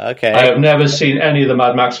 Okay. I have never seen any of the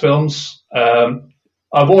Mad Max films.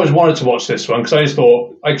 I've always wanted to watch this one because I just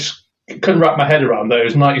thought I couldn't wrap my head around that it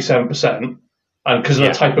was 97%. And because of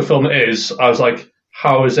the type of film it is, I was like,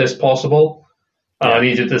 how is this possible? And I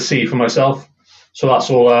needed to see for myself. So that's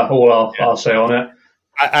all I'll say on it.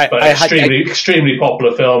 Extremely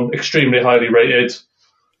popular film, extremely highly rated.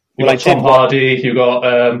 You got Tom Hardy, you got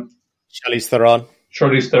Charlize Theron,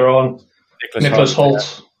 Nicholas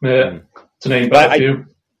Hoult, to name but a few.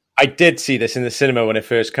 I did see this in the cinema when it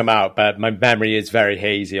first came out, but my memory is very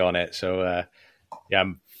hazy on it. So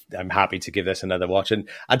I'm happy to give this another watch. And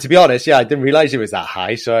to be honest, I didn't realize it was that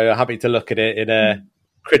high. So I'm happy to look at it in a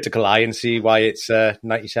critical eye and see why it's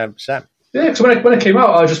 97%. Yeah, because when it came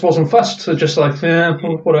out, I just wasn't fussed. Just like,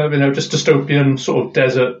 whatever, just dystopian sort of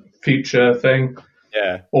desert future thing.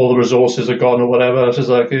 Yeah. All the resources are gone or whatever. I was just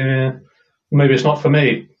like, maybe it's not for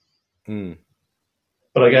me.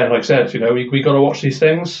 But again, like I said, we got to watch these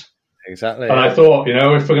things. Exactly. And I thought,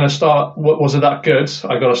 if we're going to start, was it that good?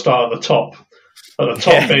 I got to start at the top. At the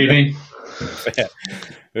top, baby. Yeah.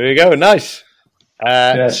 There you go. Nice.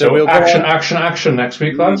 So we'll action next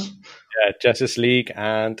week, lads. Yeah, Justice League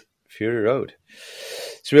and Fury Road.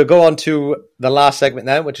 So we'll go on to the last segment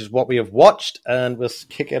now, which is what we have watched, and we'll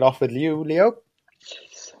kick it off with you, Leo.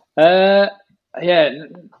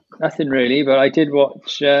 Nothing really, but I did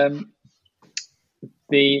watch the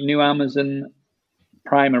new Amazon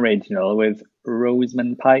Prime original with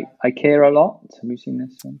Rosamund Pike. I Care a Lot. Have you seen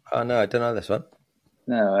this one? Oh no, I don't know this one.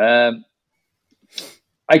 No,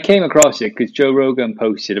 I came across it because Joe Rogan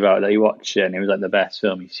posted about that he watched it, and it was like the best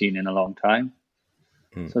film he's seen in a long time.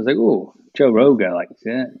 So I was like, "Oh, Joe Rogan likes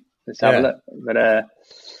it. Let's have a look." But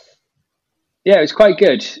it was quite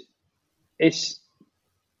good.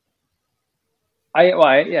 I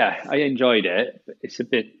enjoyed it. But it's a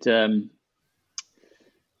bit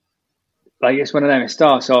it's one of them. It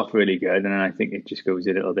starts off really good, and then I think it just goes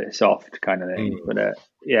a little bit soft, kind of thing. But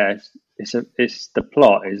it's the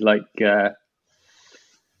plot is like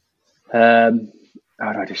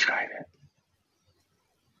how do I describe it?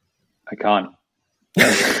 I can't.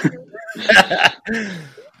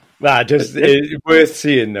 It's worth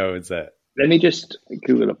seeing though, is it? Let me just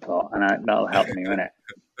Google a plot, and that'll help me, won't it?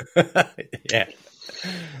 Yeah.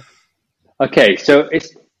 Okay, so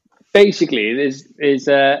it's basically there's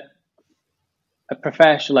a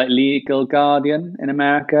professional legal guardian in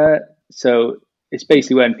America. So it's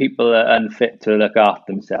basically when people are unfit to look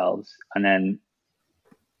after themselves, and then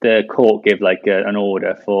the court give an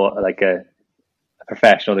order for a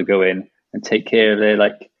professional to go in and take care of their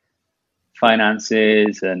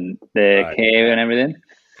finances and their care and everything.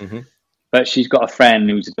 Mm-hmm. But she's got a friend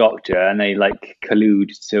who's a doctor, and they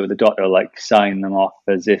collude, so the doctor will sign them off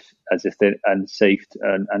as if they're unsafe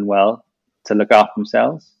and unwell to look after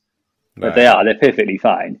themselves. But they're perfectly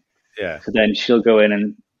fine. Yeah. So then she'll go in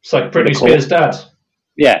and it's like Britney Spears' dad.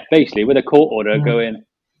 Yeah, basically with a court order, go in.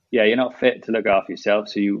 Yeah, you're not fit to look after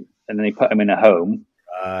yourself, and then they put them in a home.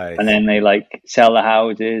 Right. And then they sell the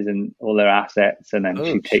houses and all their assets, and then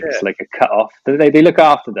she takes a cut off. They look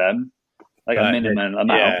after them a minimum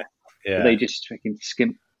amount. Yeah. So they just freaking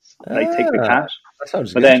skimp. They take the cash. That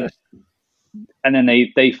sounds good. And then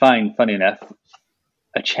they find, funny enough,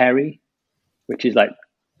 a cherry, which is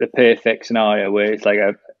the perfect scenario where it's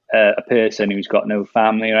a person who's got no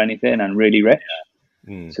family or anything and really rich.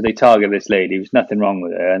 Yeah. So they target this lady. There's nothing wrong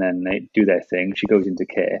with her, and then they do their thing. She goes into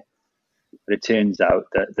care. But it turns out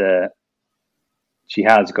that she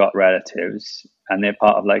has got relatives, and they're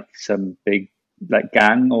part of some big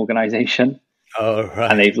gang organization. Oh, right.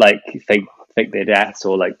 And they've fake their deaths,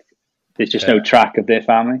 or there's just no track of their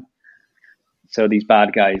family. So these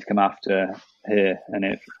bad guys come after her and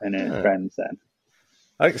her friends. Then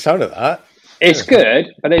I like the sound of that. It's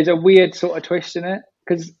good, but there's a weird sort of twist in it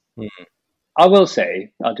because I'll just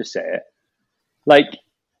say it.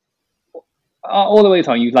 All the way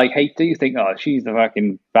through, you hate to. You think, oh, she's the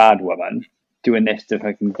fucking bad woman doing this to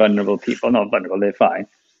fucking vulnerable people. Not vulnerable, they're fine.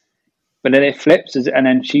 But then it flips, and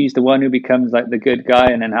then she's the one who becomes the good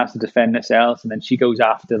guy, and then has to defend herself, and then she goes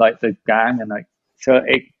after the gang, and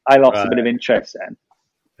I lost a bit of interest then.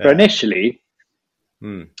 Yeah. But initially,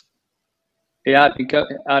 it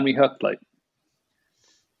had me hooked.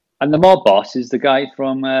 And the mob boss is the guy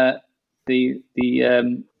from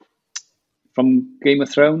from Game of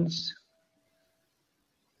Thrones.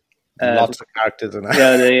 Lots of characters in that.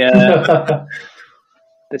 Yeah,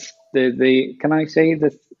 the can I say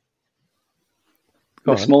the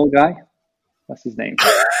small guy? What's his name?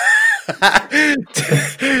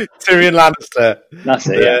 Tyrion Lannister. That's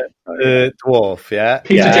it. The dwarf. Yeah.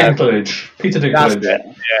 Peter Dinklage. Peter Dinklage.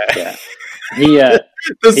 That's it. Yeah.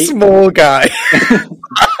 The small guy.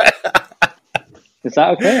 Is that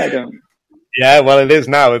okay? I don't. Yeah, well, it is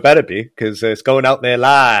now. It better be, because it's going out there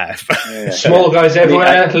live. Yeah. Small guys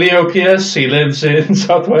everywhere. Leo Pierce, he lives in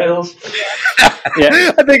South Wales.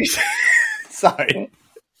 Yeah. I think... Sorry.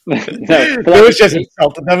 It was just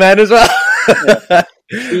insulting the man as well.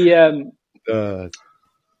 Yeah.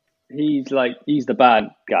 He's the bad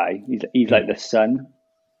guy. He's the son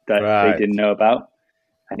that they didn't know about.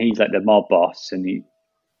 And he's the mob boss, and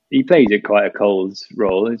he plays it quite a cold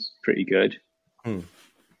role. It's pretty good.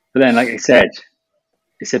 But then, like I said,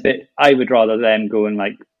 it's a bit. I would rather them go and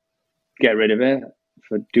get rid of it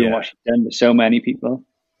for doing what she's done to so many people.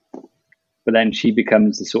 But then she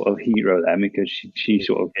becomes the sort of hero then, because she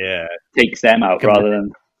sort of takes them out rather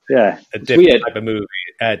than a different type of movie,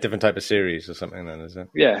 a different type of series or something. Then is it?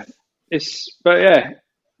 Yeah, I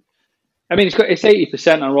mean, it's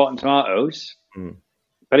 80% on Rotten Tomatoes.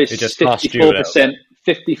 But it's 54%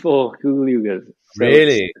 54 Cougars. So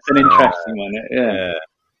Really? It's an interesting one. Yeah.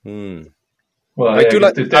 Well, I do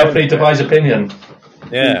like it definitely divides opinion.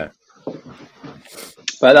 Yeah.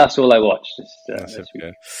 But that's all I watched. This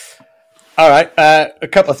week. All right. A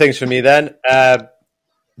couple of things for me then.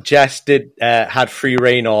 Jess had free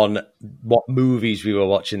reign on what movies we were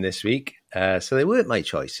watching this week. So they weren't my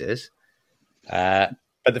choices. But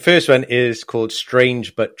the first one is called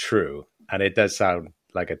Strange But True. And it does sound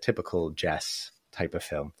like a typical Jess type of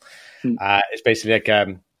film. It's basically like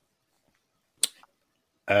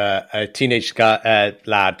a teenage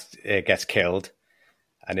lad gets killed.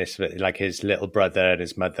 And it's like his little brother and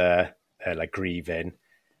his mother are like grieving.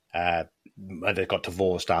 Mother got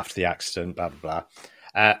divorced after the accident, blah, blah, blah.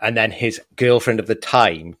 And then his girlfriend of the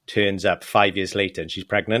time turns up 5 years later and she's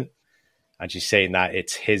pregnant. And she's saying that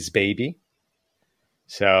it's his baby.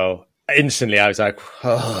 So instantly I was like,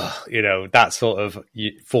 oh, that's sort of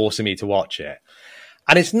forcing me to watch it.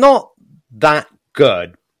 And it's not that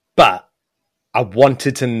good, but I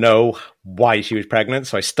wanted to know why she was pregnant,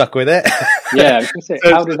 so I stuck with it. Yeah, I was going to say,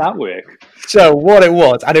 how did that work? So what it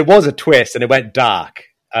was, and it was a twist, and it went dark.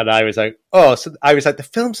 And I was like, the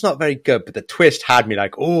film's not very good, but the twist had me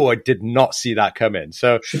like, oh, I did not see that coming.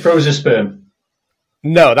 So she froze his sperm.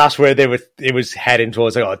 No, that's where it was heading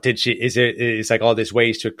towards like, oh, did she, it's like, oh, there's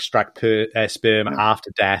ways to extract sperm after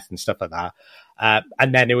death and stuff like that.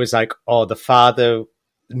 And then it was like, oh, the father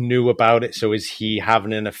knew about it. So is he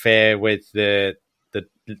having an affair with the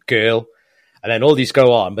girl? And then all these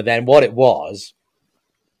go on. But then what it was,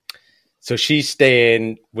 so she's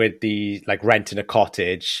staying with renting a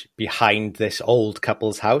cottage behind this old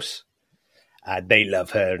couple's house. They love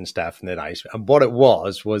her and stuff, and they're nice. And what it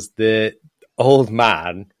was the old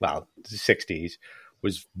man, well, the 60s,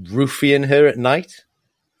 was roofing her at night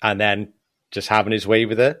and then just having his way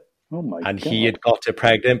with her. Oh my and God. He had got her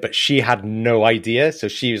pregnant, but she had no idea. So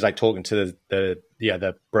she was like talking to the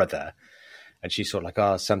other brother, and she's sort of like,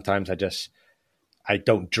 oh, sometimes I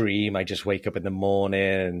don't dream. I just wake up in the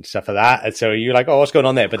morning and stuff like that. And so you're like, oh, what's going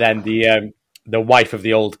on there? But then the wife of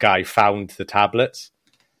the old guy found the tablets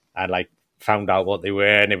and found out what they were,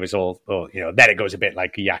 and it was all, then it goes a bit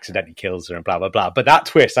like he accidentally kills her and blah, blah, blah. But that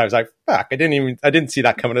twist, I was like, fuck, I didn't see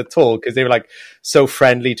that coming at all, because they were like so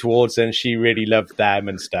friendly towards her and she really loved them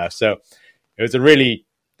and stuff. So it was a really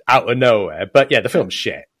out of nowhere, but yeah, the film's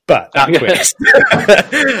shit. But that twist,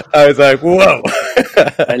 I was like, whoa.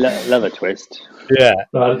 I love a twist. Yeah.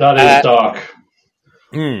 That is dark.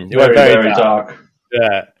 Very, very dark.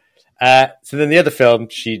 Yeah. So then the other film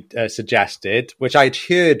she suggested, which I'd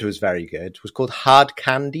heard was very good, was called Hard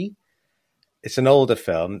Candy. It's an older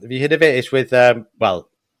film. Have you heard of it? It's with, I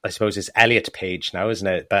suppose it's Elliot Page now, isn't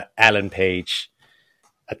it? But Ellen Page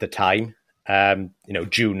at the time.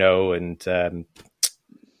 Juno and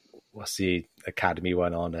what's the Academy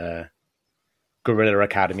one on? Gorilla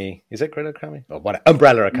Academy. Is it Gorilla Academy? Or what?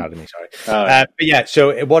 Umbrella Academy, sorry. But yeah,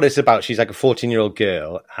 so what it's about, she's like a 14-year-old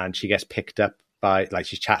girl and she gets picked up by,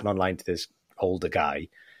 she's chatting online to this older guy,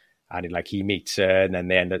 and he meets her, and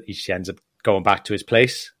then she ends up going back to his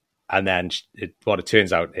place, and then what it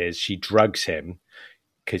turns out is she drugs him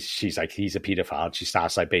because she's like, he's a pedophile. She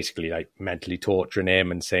starts basically mentally torturing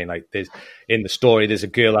him and saying there's in the story there's a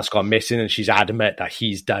girl that's gone missing and she's adamant that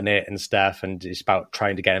he's done it and stuff, and it's about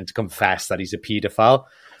trying to get him to confess that he's a pedophile.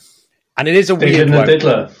 And it is a weird one.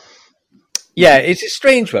 Diddler. Yeah, it's a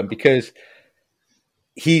strange one because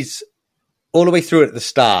he's all the way through it at the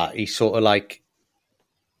start, he's sort of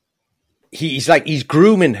he's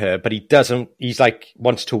grooming her, but he doesn't,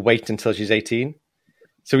 wants to wait until she's 18.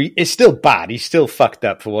 So it's still bad. He's still fucked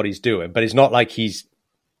up for what he's doing, but it's not like he's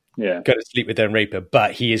going to sleep with her and rape her,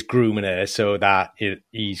 but he is grooming her so that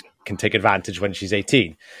he can take advantage when she's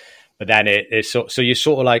 18. But then it's so you're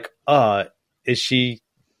sort of like, oh, is she,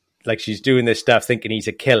 she's doing this stuff thinking he's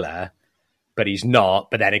a killer, but he's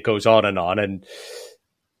not. But then it goes on, and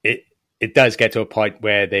it does get to a point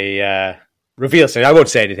where they reveal something. I won't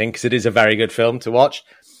say anything because it is a very good film to watch.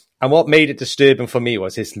 And what made it disturbing for me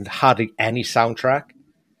was there's hardly any soundtrack.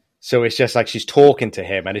 So it's just she's talking to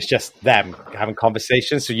him and it's just them having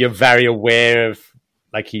conversations. So you're very aware of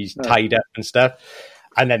he's tied up and stuff.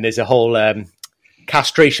 And then there's a whole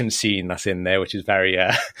castration scene that's in there, which is very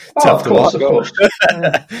tough to watch. Of course.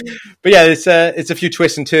 But yeah, it's a few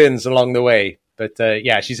twists and turns along the way. But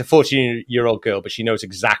yeah, she's a 14-year-old girl, but she knows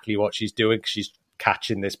exactly what she's doing because she's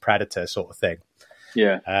catching this predator sort of thing.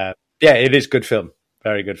 Yeah. Yeah, it is good film.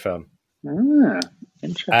 Very good film.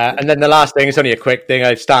 Interesting. And then the last thing, it's only a quick thing.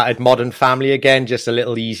 I started Modern Family again, just a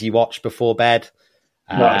little easy watch before bed.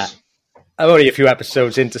 Nice. I'm only a few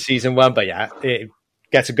episodes into season 1, but yeah, it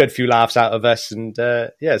gets a good few laughs out of us. And yeah,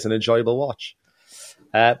 it's an enjoyable watch.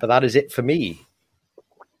 But that is it for me.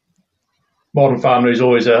 Modern Family is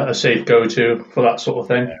always a safe go-to for that sort of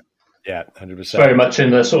thing. Yeah, 100%. It's very much in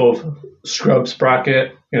the sort of Scrubs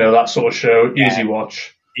bracket, that sort of show. Easy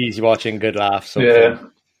watch. Easy watching, good laughs.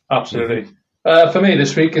 Absolutely. For me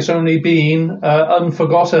this week, it's only been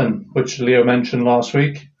Unforgotten, which Leo mentioned last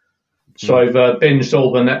week. So I've binged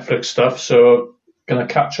all the Netflix stuff, so going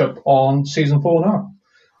to catch up on season 4 now.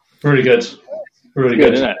 Really good. Really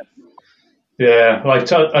good. Isn't it? Yeah,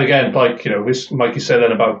 Mikey said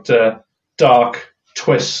then about dark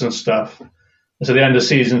twists and stuff. And so the end of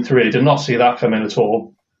season 3, did not see that coming at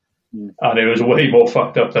all. And it was way more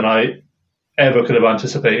fucked up than I ever could have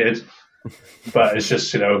anticipated. But it's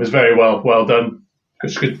just, it was very well done.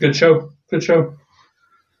 Good show. Good show.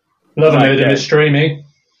 Love a murder mystery, me.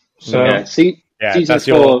 So, season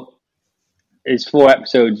 4 is 4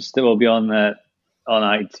 episodes that will be on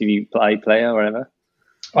ITV Player or whatever.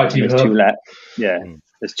 ITV There's 2 left. Yeah,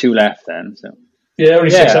 there's 2 left then. So yeah,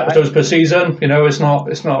 only 6 episodes per season. It's not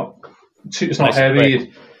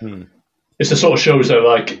heavy. It's the sort of shows though.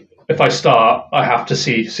 Like if I start, I have to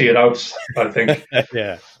see it out. I think.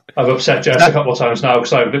 Yeah. I've upset Jess a couple of times now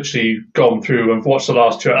because I've literally gone through and watched the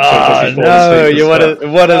last 2 episodes. No, you're one of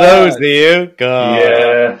those, are you? God.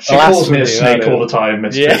 Yeah, she calls me a snake all the time.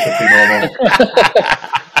 It's perfectly normal.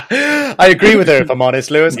 I agree with her, if I'm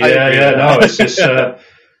honest, Lewis. No, it's just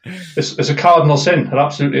it's a cardinal sin. It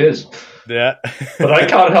absolutely is. Yeah, but I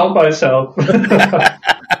can't help myself.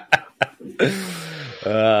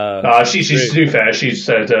 She's to be fair. She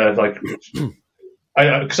said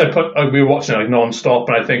because we were watching it non-stop,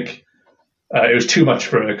 and I think it was too much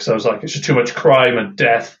for her because I was like, it's just too much crime and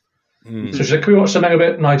death. So she's like, can we watch something a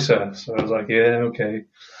bit nicer? So I was like, yeah, okay.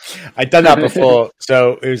 I'd done that before.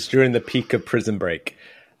 So it was during the peak of Prison Break.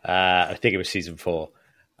 I think it was season 4,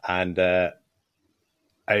 and I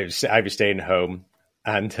was staying home,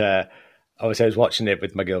 and I was watching it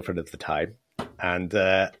with my girlfriend at the time, and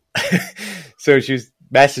so she was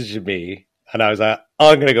messaging me, and I was like,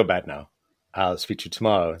 "Oh, I'm gonna go to bed now. I'll speak to you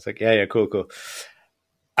tomorrow." It's like, yeah, cool.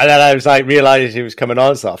 And then I was like, realized it was coming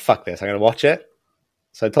on, so I thought, fuck this, I'm gonna watch it.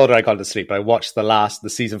 So I told her I got to sleep. I watched the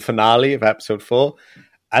season finale of episode 4.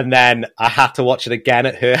 And then I had to watch it again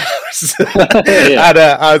at her house. And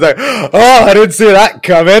I was like, oh, I didn't see that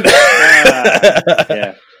coming.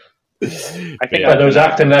 Yeah. I think those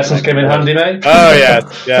acting lessons came in handy, mate. Oh,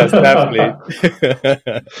 yes, definitely.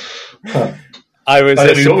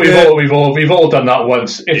 We've all done that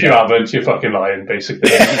once. If you haven't, you're fucking lying,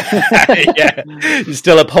 basically. Yeah. You're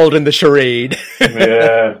still upholding the charade.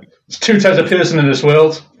 Yeah. There's 2 types of person in this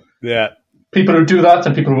world. Yeah. People who do that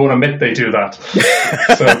and people who won't admit they do that.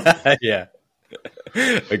 So. Yeah.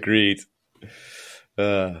 Agreed.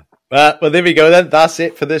 Well, there we go then. That's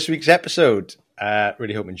it for this week's episode.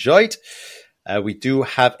 Really hope you enjoyed. We do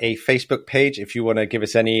have a Facebook page. If you want to give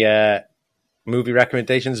us any movie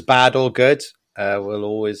recommendations, bad or good, we'll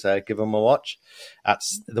always give them a watch.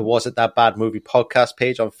 That's the Was It That Bad Movie podcast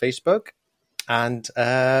page on Facebook. And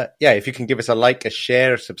if you can give us a like, a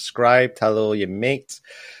share, a subscribe, tell all your mates.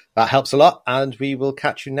 That helps a lot, and we will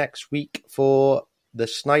catch you next week for the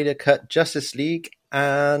Snyder Cut Justice League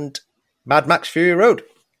and Mad Max Fury Road.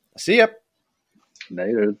 See ya.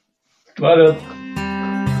 Later. Later.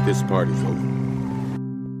 This party's over.